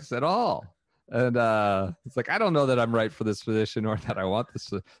picks at all? And it's like, I don't know that I'm right for this position or that I want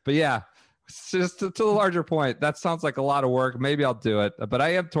this. But yeah, just to the larger point, that sounds like a lot of work. Maybe I'll do it. But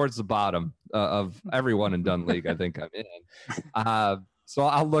I am towards the bottom of every one and done league I think I'm in. So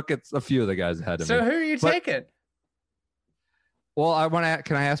I'll look at a few of the guys ahead of me. So who are you taking? Well,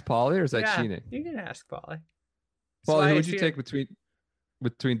 can I ask Paulie, or is that cheating? You can ask Paulie. Paulie, who would you take between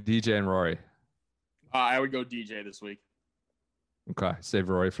DJ and Rory? I would go DJ this week. Okay, save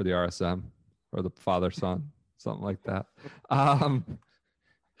Rory for the RSM or the father-son, something like that.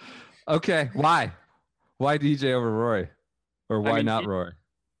 Okay, why DJ over Rory, or why not Rory?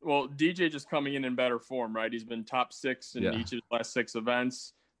 Well, DJ just coming in better form, right? He's been top 6 in each of his last 6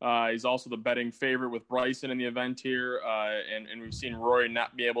 events. He's also the betting favorite with Bryson in the event here. And we've seen Rory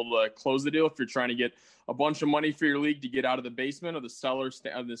not be able to close the deal. If you're trying to get a bunch of money for your league to get out of the basement of the sellers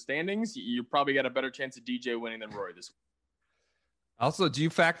of the standings, you probably got a better chance of DJ winning than Rory this week. Also, do you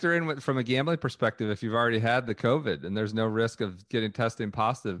factor in from a gambling perspective, if you've already had the COVID and there's no risk of testing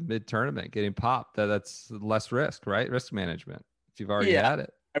positive mid-tournament, getting popped, that's less risk, right? Risk management, if you've already had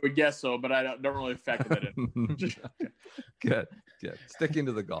it. I would guess so, but I don't really factor that in. Good. Sticking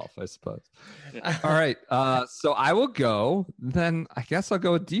to the golf, I suppose. Yeah. All right. So I will go. Then I guess I'll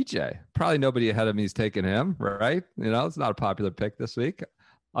go with DJ. Probably nobody ahead of me is taking him, right? It's not a popular pick this week.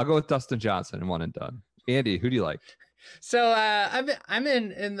 I'll go with Dustin Johnson and one and done. Andy, who do you like? So I'm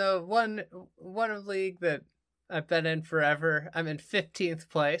in the one league that I've been in forever. I'm in 15th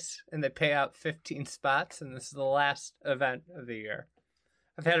place, and they pay out 15 spots, and this is the last event of the year.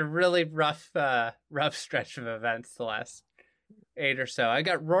 I've had a really rough stretch of events the last 8 or so. I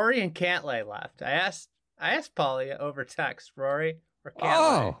got Rory and Cantlay left. I asked Paulie over text, Rory or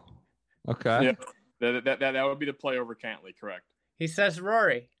Cantlay. Oh, okay. Yeah, that would be the play over Cantlay, correct? He says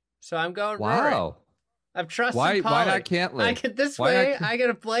Rory, so I'm going Rory. Wow. I'm trusting Paulie. Why not Cantlay? I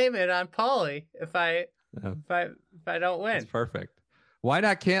gotta blame it on Paulie if I don't win. That's perfect. Why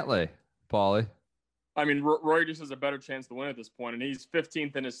not Cantlay, Paulie? I mean, Rory just has a better chance to win at this point, and he's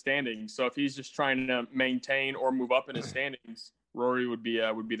 15th in his standings. So if he's just trying to maintain or move up in his standings, Rory would be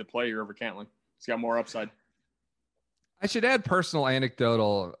the player over Cantlay. He's got more upside. I should add personal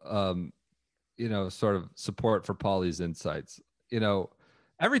anecdotal, sort of support for Paulie's insights.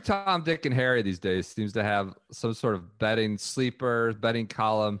 Every Tom, Dick, and Harry these days seems to have some sort of betting sleeper, betting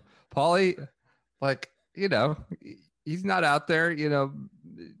column. Paulie, he's not out there,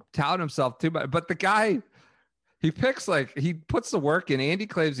 touting himself too much. But the guy, he puts the work in. Andy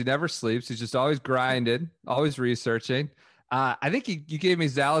claims he never sleeps. He's just always grinding, always researching. I think you gave me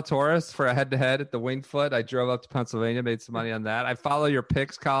Zalatoris for a head-to-head at the Winged Foot. I drove up to Pennsylvania, made some money on that. I follow your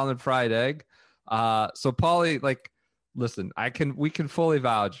picks, Colin and Fried Egg. So Paulie, listen, we can fully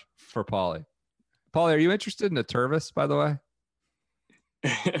vouch for Paulie. Paulie, are you interested in a Tervis, by the way?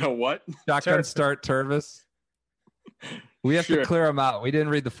 What? Shotgun start Tervis. We have to clear them out. We didn't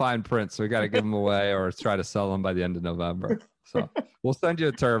read the fine print, so we got to give them away or try to sell them by the end of November. So we'll send you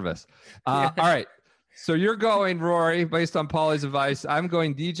a Tervis. All right. So you're going Rory based on Paulie's advice. I'm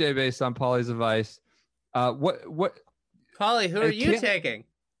going DJ based on Paulie's advice. What? Paulie, who are you taking?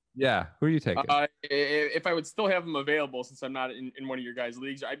 Yeah, who are you taking? If I would still have them available, since I'm not in one of your guys'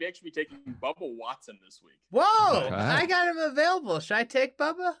 leagues, I'd actually be taking Bubba Watson this week. Whoa! Okay. I got him available. Should I take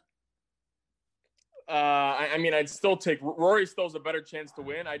Bubba? I'd still take Rory. Still has a better chance to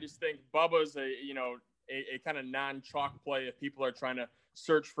win. I just think Bubba's a kind of non-chalk play. If people are trying to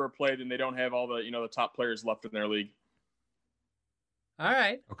search for a play, then they don't have all the the top players left in their league. All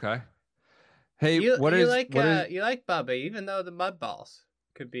right. Okay. Hey, you like Bubba, even though the mud balls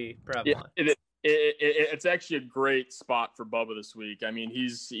could be prevalent. Yeah, it's actually a great spot for Bubba this week. I mean,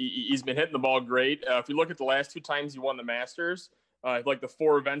 he's been hitting the ball great. If you look at the last 2 times he won the Masters, the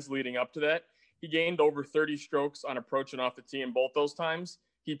 4 events leading up to that, he gained over 30 strokes on approach and off the tee in both those times.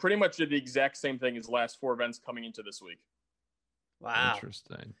 He pretty much did the exact same thing his last 4 events coming into this week. Wow.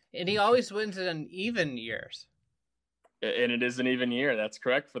 Interesting. And he always wins in even years. And it is an even year. That's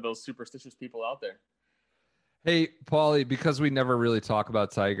correct for those superstitious people out there. Hey, Paulie, because we never really talk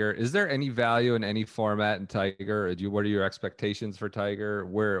about Tiger, is there any value in any format in Tiger? What are your expectations for Tiger?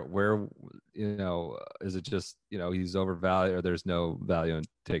 Where is it just, he's overvalued, or there's no value in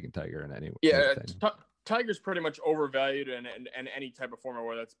taking Tiger in any way? Yeah, Tiger's pretty much overvalued in any type of format,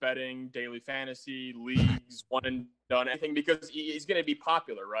 whether that's betting, daily fantasy, leagues, one and done, anything, because he's going to be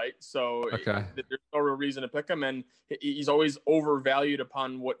popular, right? So there's no real reason to pick him, and he's always overvalued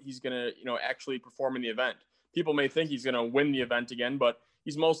upon what he's going to, actually perform in the event. People may think he's going to win the event again, but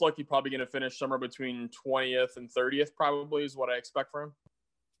he's most likely probably going to finish somewhere between 20th and 30th, probably, is what I expect for him.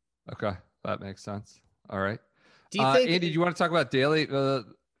 Okay, that makes sense. All right. Do you think, Andy, do you want to talk about daily?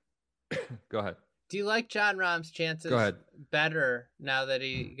 Go ahead. Do you like John Rahm's chances better now that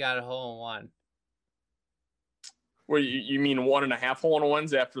he got a hole in one? Well, you mean 1.5 hole in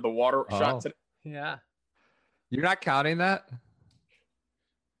ones after the water shot today? Yeah. You're not counting that?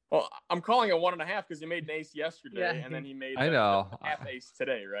 Well, I'm calling it 1.5 because he made an ace yesterday, and then he made a half ace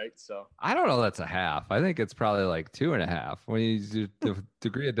today, right? So I don't know. That's a half. I think it's probably like 2.5 when you do the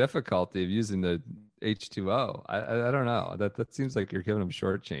degree of difficulty of using the H2O. I don't know. That seems like you're giving him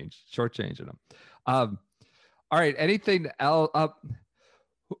shortchanging him. All right. Anything else?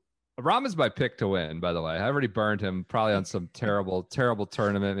 Rahm is my pick to win, by the way. I already burned him probably on some terrible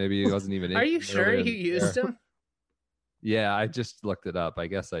tournament. Maybe he wasn't even. Are you sure you used him? Yeah, I just looked it up. I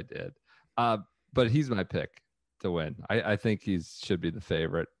guess I did. But he's my pick to win. I think he should be the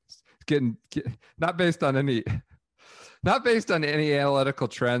favorite. Not based on any analytical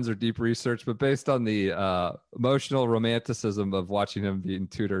trends or deep research, but based on the emotional romanticism of watching him being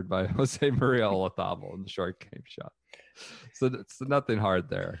tutored by Jose Maria Olazabal in the short game shot. So it's nothing hard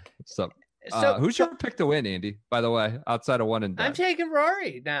there. So who's your pick to win, Andy? By the way, outside of one and done. I'm taking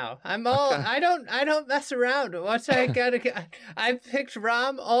Rory now. I'm all. Okay. I don't mess around. Once I I picked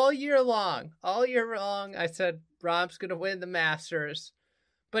Rahm all year long. All year long, I said Rahm's gonna win the Masters.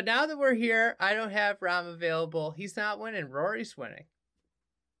 But now that we're here, I don't have Rahm available. He's not winning. Rory's winning.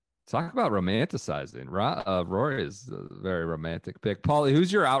 Talk about romanticizing. Rory is a very romantic pick. Paulie,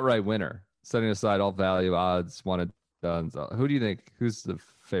 who's your outright winner? Setting aside all value odds, one and done. Who do you think? Who's the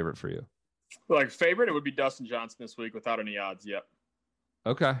favorite for you? Like favorite, it would be Dustin Johnson this week without any odds. Yep.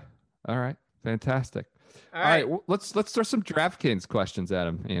 Okay. All right. Fantastic. All right. Let's throw some DraftKings questions at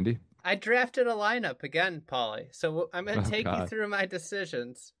him, Andy. I drafted a lineup again, Paulie. So I'm going to take you through my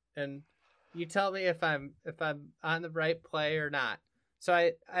decisions, and you tell me if I'm on the right play or not. So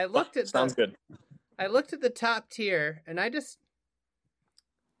I looked at sounds good. I looked at the top tier, and I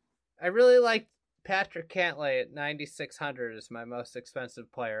really like Patrick Cantlay at 9,600 is my most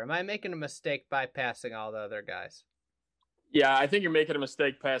expensive player. Am I making a mistake bypassing all the other guys? Yeah, I think you're making a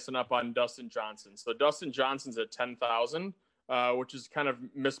mistake passing up on Dustin Johnson. So Dustin Johnson's at 10,000, which is kind of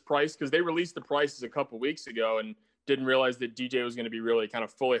mispriced because they released the prices a couple weeks ago and didn't realize that DJ was going to be really kind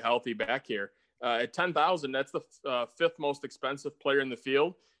of fully healthy back here. At 10,000, that's the fifth most expensive player in the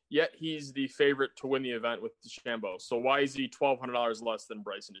field. Yet he's the favorite to win the event with DeChambeau. So why is he $1,200 less than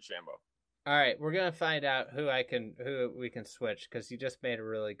Bryson DeChambeau? All right, we're gonna find out who we can switch because you just made a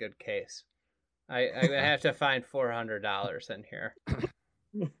really good case. I have to find $400 in here.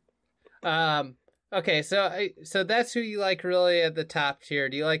 Okay, so that's who you like really at the top tier.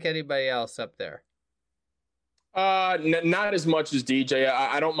 Do you like anybody else up there? Not as much as DJ.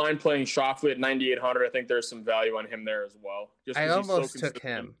 I don't mind playing Schauffele at 9,800. I think there's some value on him there as well. I almost took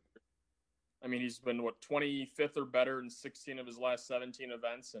him. I mean, he's been 25th or better in 16 of his last 17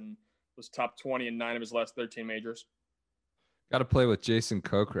 events, and was top 20 in 9 of his last 13 majors. Got to play with Jason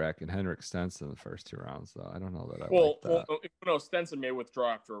Kokrak and Henrik Stenson the first 2 rounds, though. I don't know that I like that. Well, no, Stenson may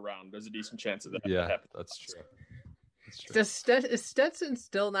withdraw after a round. There's a decent chance of that. Yeah, that's true. Is Stenson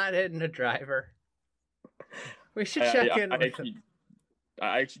still not hitting a driver? We should check in with him.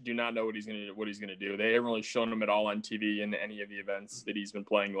 I actually do not know what he's gonna do. They haven't really shown him at all on TV in any of the events that he's been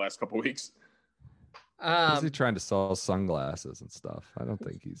playing the last couple of weeks. Is he trying to sell sunglasses and stuff? I don't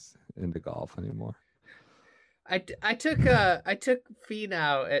think he's into golf anymore. I took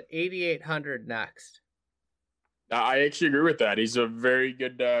Finau at 8,800 next. I actually agree with that. He's a very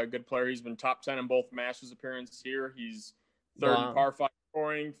good player. He's been top 10 in both Masters appearances here. He's third in par 5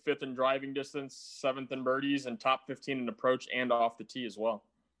 scoring, 5th in driving distance, 7th in birdies, and top 15 in approach and off the tee as well.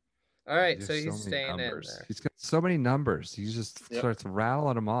 All right, so he's staying in there. He's got so many numbers. He just starts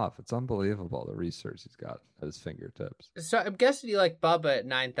rattling them off. It's unbelievable, the research he's got at his fingertips. So I'm guessing you like Bubba at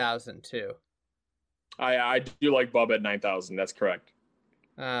 9,000 too. I do like Bubba at 9,000. That's correct.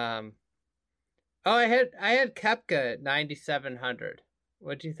 I had Koepka at 9,700.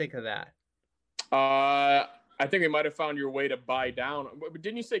 What do you think of that? I think we might have found your way to buy down. But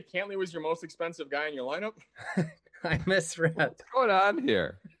didn't you say Cantlay was your most expensive guy in your lineup? I misread. What's going on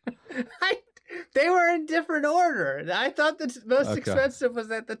here? They were in different order. I thought the most expensive was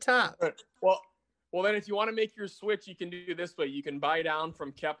at the top. Well, then if you want to make your switch, you can do this way. You can buy down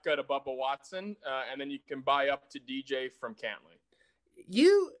from Koepka to Bubba Watson, and then you can buy up to DJ from Cantlay.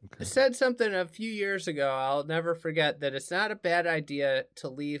 You said something a few years ago, I'll never forget, that it's not a bad idea to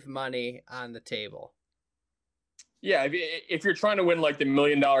leave money on the table. Yeah, if you're trying to win like the $1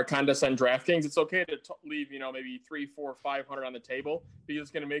 million contest on DraftKings, it's okay to leave, maybe 300, 400, 500 on the table because it's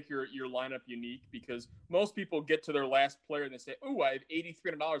going to make your lineup unique. Because most people get to their last player and they say, "Oh, I have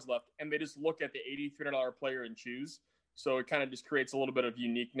 $8,300 left," and they just look at the $8,300 player and choose. So it kind of just creates a little bit of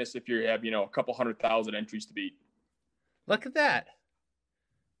uniqueness if you have, a couple 100,000 entries to beat. Look at that.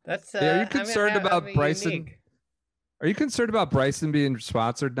 That's are you concerned about Bryson? Unique. Are you concerned about Bryson being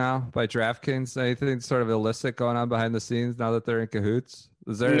sponsored now by DraftKings? Anything sort of illicit going on behind the scenes now that they're in cahoots?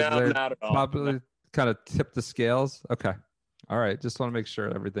 Is there not at all. Probably kind of tip the scales? Okay. All right. Just want to make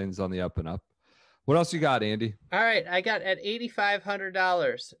sure everything's on the up and up. What else you got, Andy? All right. I got at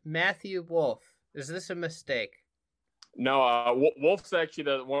 $8,500, Matthew Wolf. Is this a mistake? No, Wolf's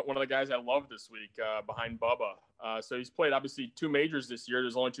actually one of the guys I love this week behind Bubba. So he's played obviously 2 majors this year.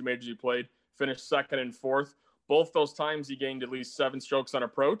 There's only 2 majors he played. Finished 2nd and 4th. Both those times he gained at least 7 strokes on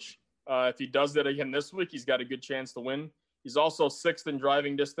approach. If he does that again this week, he's got a good chance to win. He's also 6th in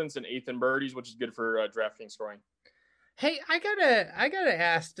driving distance and 8th in birdies, which is good for DraftKings scoring. Hey, I gotta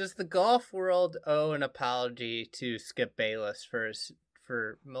ask: does the golf world owe an apology to Skip Bayless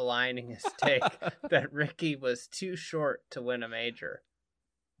for maligning his take that Ricky was too short to win a major?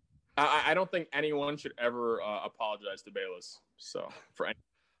 I don't think anyone should ever apologize to Bayless. So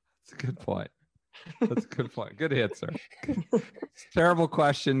that's a good point. That's a good point. Good answer. Terrible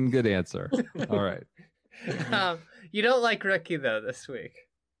question. Good answer. All right. You don't like Ricky though this week.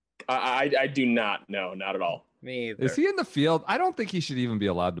 I do not. No, not at all. Me either. Is he in the field? I don't think he should even be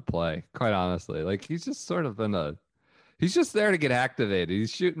allowed to play. Quite honestly, like he's just sort of he's just there to get activated. He's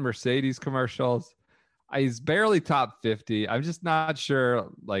shooting Mercedes commercials. He's barely top 50. I'm just not sure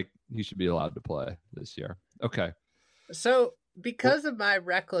like he should be allowed to play this year. Okay. So because of my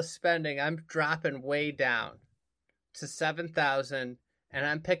reckless spending, I'm dropping way down to 7,000, and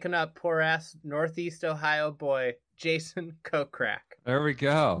I'm picking up poor ass Northeast Ohio boy Jason Kokrak. There we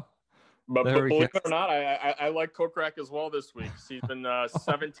go. But believe it or not, I like Kokrak as well this week. He's been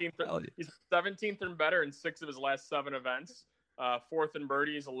 17th. He's 17th and better in 6 of his last 7 events. 4th in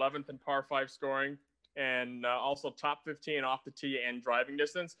birdies, 11th in par 5 scoring, and also top 15 off the tee and driving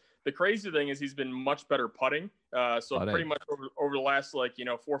distance. The crazy thing is he's been much better putting. Pretty much over the last 4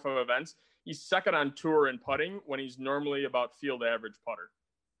 or 5 events, he's 2nd on tour in putting when he's normally about field average putter.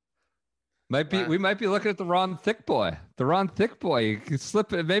 We might be looking at the Ron Thick boy. The Ron Thick boy. You could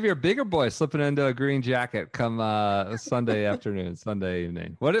slip, maybe a bigger boy slipping into a green jacket come Sunday afternoon, Sunday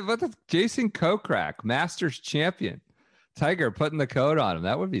evening. What the Jason Kokrak, Masters champion, Tiger putting the coat on him?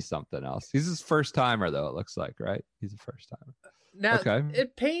 That would be something else. He's his first timer though. It looks like, right? He's a first timer. Now, okay.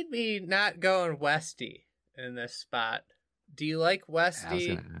 It paid me not going Westy in this spot. Do you like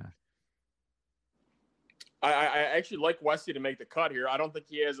Westy? I actually like Westy to make the cut here. I don't think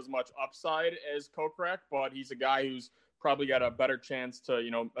he has as much upside as Kokrak, but he's a guy who's probably got a better chance to,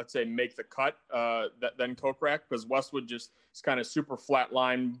 let's say make the cut than Kokrak, because Westwood just is kind of super flat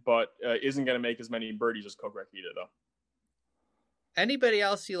line, but isn't going to make as many birdies as Kokrak either, though. Anybody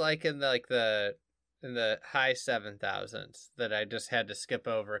else you like in the high 7,000s that I just had to skip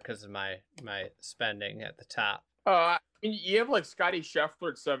over because of my spending at the top? You have like Scotty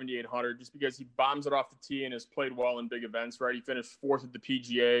Scheffler at 7,800 just because he bombs it off the tee and has played well in big events, right? He finished 4th at the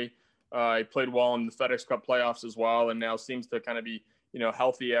PGA. He played well in the FedEx Cup playoffs as well, and now seems to kind of be,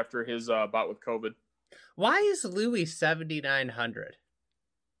 healthy after his bout with COVID. Why is Louis 7,900?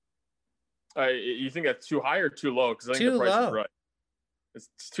 You think that's too high or too low? Because I think too the price low. is right.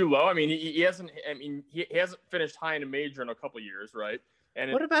 It's too low. I mean, he hasn't. I mean, he hasn't finished high in a major in a couple of years, right?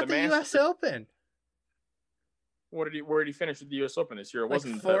 And what about the U.S. Open? Where did he finish at the U.S. Open this year? It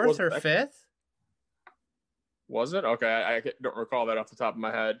wasn't 4th or 5th. Was it? Okay, I don't recall that off the top of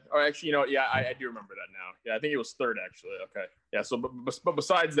my head. Oh, actually, I do remember that now. Yeah, I think it was 3rd actually. Okay, yeah. So, but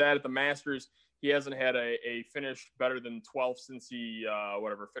besides that, at the Masters, he hasn't had a finish better than 12th since he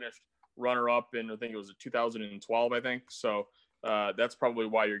finished runner-up in, I think it was 2012. I think so. That's probably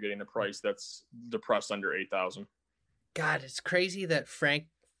why you're getting the price that's depressed under 8,000. God, it's crazy that Frank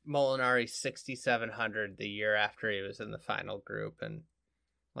Molinari 6,700 the year after he was in the final group, and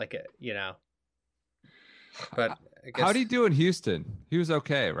But I guess, how did he do in Houston? He was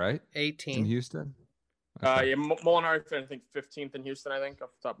okay, right? 18 in Houston. Okay. Molinari, I think 15th in Houston. I think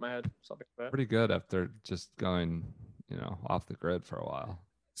off the top of my head, something like that. Pretty good after just going, off the grid for a while.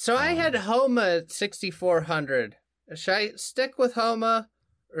 So I had Homa 6,400. Should I stick with Homa,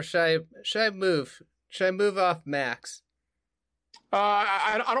 or should I move? Should I move off Max?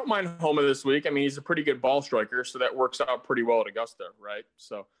 I don't mind Homa this week. I mean, he's a pretty good ball striker, so that works out pretty well at Augusta, right?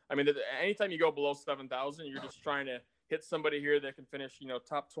 So, I mean, anytime you go below 7,000, you're just trying to hit somebody here that can finish,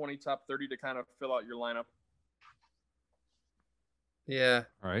 top 20, top 30 to kind of fill out your lineup. Yeah.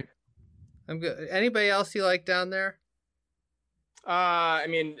 All right. I'm good. Anybody else you like down there? I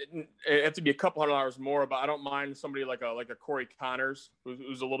mean, it has to be a couple $100 more, but I don't mind somebody like a Corey Connors,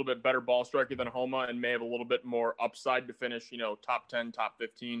 who's a little bit better ball striker than Homa and may have a little bit more upside to finish, top 10, top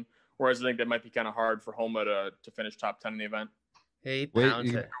 15. Whereas I think that might be kind of hard for Homa to finish top 10 in the event. He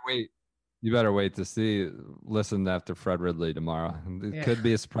Wait, it. You better wait to listen after Fred Ridley tomorrow. It could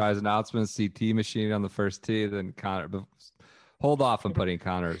be a surprise announcement. CT machine on the first tee, then Connor. But hold off on putting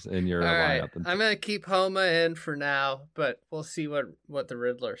Connors in your lineup. I'm going to keep Homa in for now, but we'll see what the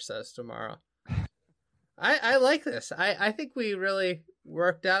Riddler says tomorrow. I like this. I think we really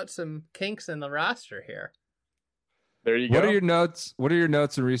worked out some kinks in the roster here. There you go. What are your notes? What do your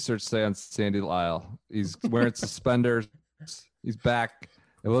notes and research say on Sandy Lyle? He's wearing suspenders. He's back.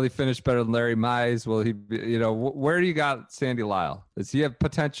 And will he finish better than Larry Mize? Will he be, where do you got Sandy Lyle? Does he have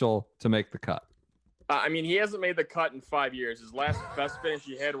potential to make the cut? I mean, he hasn't made the cut in 5 years. His last best finish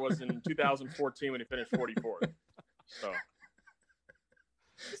he had was in 2014 when he finished 44th. So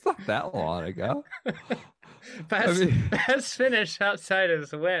it's not that long ago. Best finish outside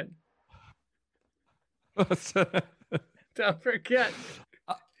his win. Don't forget.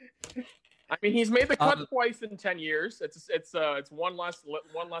 I mean, he's made the cut twice in 10 years. It's one less than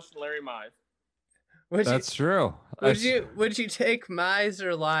Larry Mize. That's true. Would you take Mize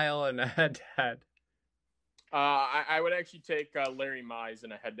or Lyle in a head-to-head? I would actually take Larry Mize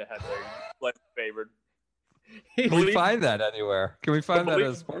in a head-to-head there. Like favored. Can we find that anywhere? Can we find that at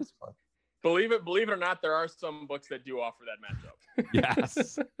a sports book? Believe it or not, there are some books that do offer that matchup.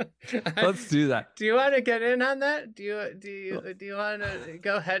 Yes. Let's do that. Do you want to get in on that? Do you want to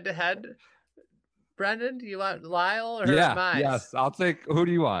go head-to-head? Brendan, do you want Lyle or Mize? Yes, I'll take. Who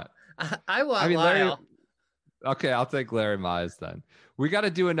do you want? I want Lyle. Okay, I'll take Larry Mize then. We got to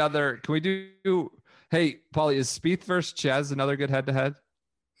do another. Can we do? Hey, Paulie, is Spieth versus Ches another good head-to-head?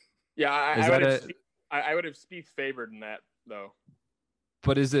 Yeah, I would have Spieth favored in that though.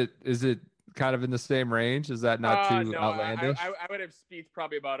 But is it kind of in the same range? Is that not too outlandish? I would have Spieth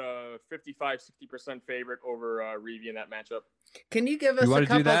probably about a 55-60% favorite over Reavie in that matchup. Can you give us a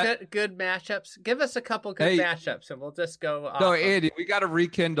couple good matchups? Give us a couple good matchups, and we'll just go off. No, Andy, we got to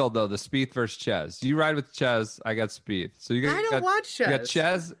rekindle, though, the Spieth versus Ches. You ride with Ches, I got Spieth. So I don't want Ches. You got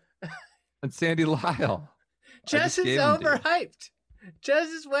Ches and Sandy Lyle. Ches is overhyped. Ches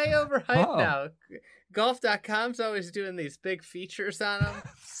is way overhyped now. Golf.com's always doing these big features on him.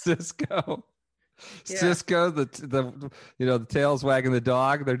 Cisco, the tail's wagging the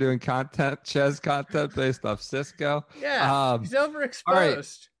dog. They're doing Ches content based off Cisco. Yeah, he's overexposed. Right.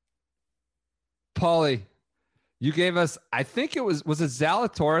 Paulie, you gave us, I think it was it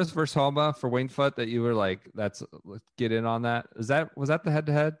Zalatoris versus Homa for Winged Foot that you were like, let's get in on that. Was that the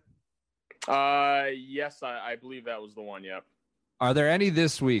head-to-head? Yes, I believe that was the one. Yep. Are there any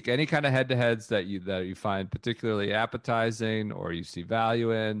this week? Any kind of head-to-heads that you find particularly appetizing, or you see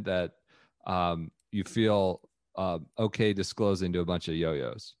value in that you feel okay disclosing to a bunch of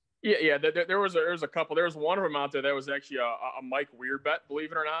yo-yos? Yeah. There was a couple. There was one of them out there that was actually a Mike Weir bet,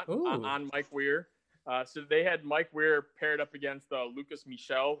 believe it or not, on Mike Weir. So they had Mike Weir paired up against Lucas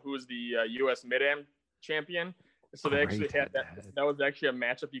Michel, who is the U.S. Mid-Am champion. So they actually had that. That was actually a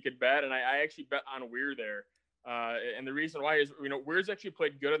matchup you could bet, and I actually bet on Weir there. And the reason why is, Weir's actually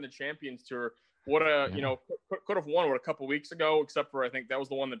played good on the Champions Tour. Could have won a couple weeks ago, except for I think that was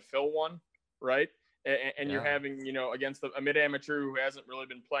the one that Phil won, right? And you're having, against a mid-amateur who hasn't really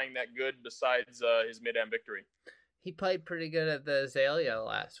been playing that good besides his mid-am victory. He played pretty good at the Azalea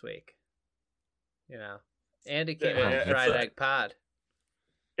last week. Andy came on Fried Egg Pod.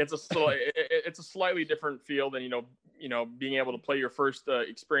 It's a slightly different feel than being able to play your first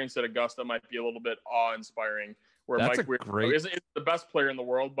experience at Augusta might be a little bit awe-inspiring. Where Mike Weir isn't the best player in the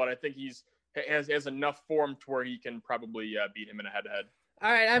world, but I think has enough form to where he can probably beat him in a head-to-head.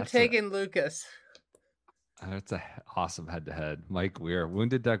 All right, I'm taking Lucas. That's an awesome head-to-head. Mike Weir,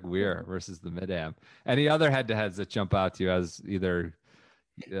 Wounded Duck Weir versus the Mid-Am. Any other head-to-heads that jump out to you as either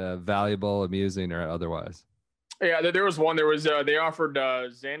valuable, amusing, or otherwise? Yeah, there was one. There was they offered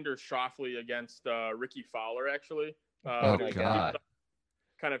Xander Schauffele against Ricky Fowler, actually. Oh, God.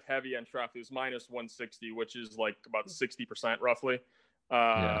 Kind of heavy on Schauffele. It was minus 160, which is like about 60% roughly.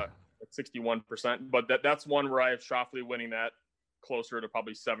 61%. But that's one where I have Schauffele winning that closer to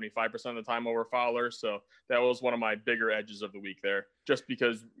probably 75% of the time over Fowler. So that was one of my bigger edges of the week there. Just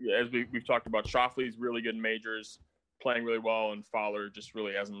because, as we've talked about, Schauffele's really good in majors, playing really well, and Fowler just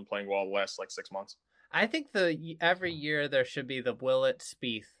really hasn't been playing well the last 6 months. I think every year there should be the Willett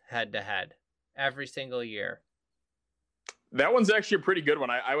Spieth head-to-head. Every single year. That one's actually a pretty good one.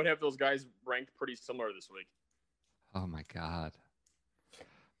 I would have those guys ranked pretty similar this week. Oh, my God.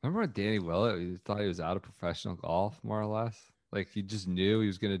 Remember when Danny Willett thought he was out of professional golf, more or less? Like he just knew he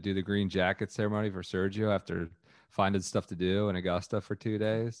was going to do the green jacket ceremony for Sergio after finding stuff to do in Augusta for 2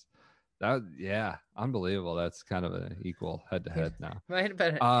 days. Unbelievable. That's kind of an equal head-to-head now. Might have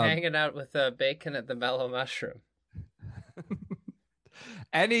been hanging out with Bacon at the Mellow Mushroom.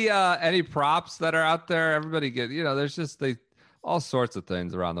 Any props that are out there? Everybody there's just all sorts of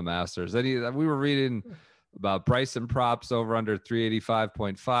things around the Masters. We were reading about Bryson props over under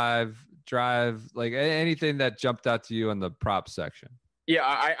 385.5 drive, like anything that jumped out to you in the prop section. Yeah,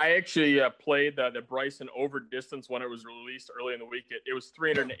 I actually played the Bryson over distance when it was released early in the week. It was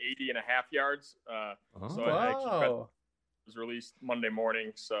 380 and a half yards. So I actually it was released Monday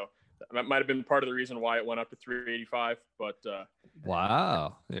morning. So that might have been part of the reason why it went up to 385. But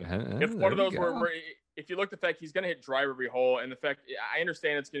wow, it's one of those where if you look at the fact he's going to hit drive every hole, and the fact I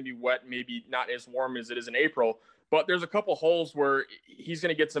understand it's going to be wet, maybe not as warm as it is in April, but there's a couple holes where he's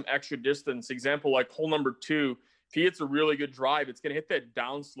going to get some extra distance. Example, like hole number 2, if he hits a really good drive, it's going to hit that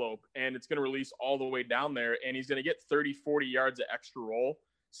downslope, and it's going to release all the way down there, and he's going to get 30, 40 yards of extra roll.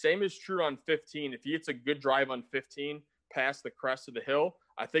 Same is true on 15. If he hits a good drive on 15 past the crest of the hill,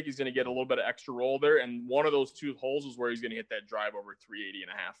 I think he's going to get a little bit of extra roll there, and one of those 2 holes is where he's going to hit that drive over 380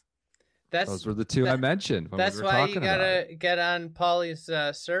 and a half. Those were the 2 I mentioned. That's why you gotta get on Paulie's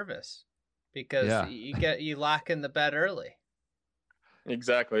service, because you lock in the bet early.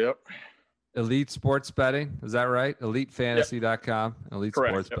 Exactly. Yep. Elite Sports Betting, is that right? EliteFantasy.com,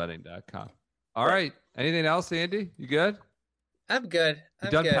 EliteSportsBetting.com. All right. Anything else, Andy? You good? I'm good.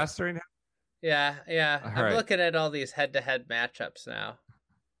 You done pestering? Yeah. All I'm looking at all these head-to-head matchups now.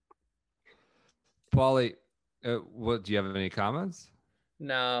 Paulie, do you have any comments?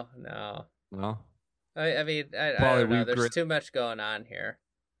 No. I mean, I Paulie, don't know. There's too much going on here.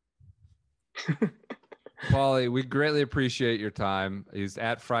 Paulie, we greatly appreciate your time. He's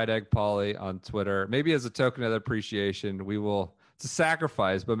at Fried Egg Paulie on Twitter. Maybe as a token of appreciation, it's a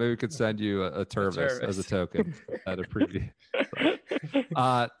sacrifice, but maybe we could send you a Tervis as a token.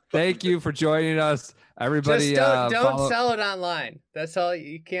 Thank you for joining us, everybody. Just don't sell it online. That's all.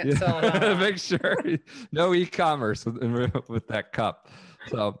 You can't sell it online. Make sure no e-commerce with that cup.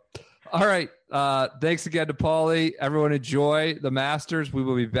 So, all right. Thanks again to Paulie. Everyone enjoy the Masters. We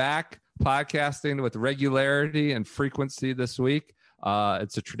will be back podcasting with regularity and frequency this week.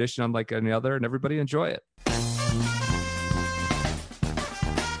 It's a tradition unlike any other, and everybody enjoy it.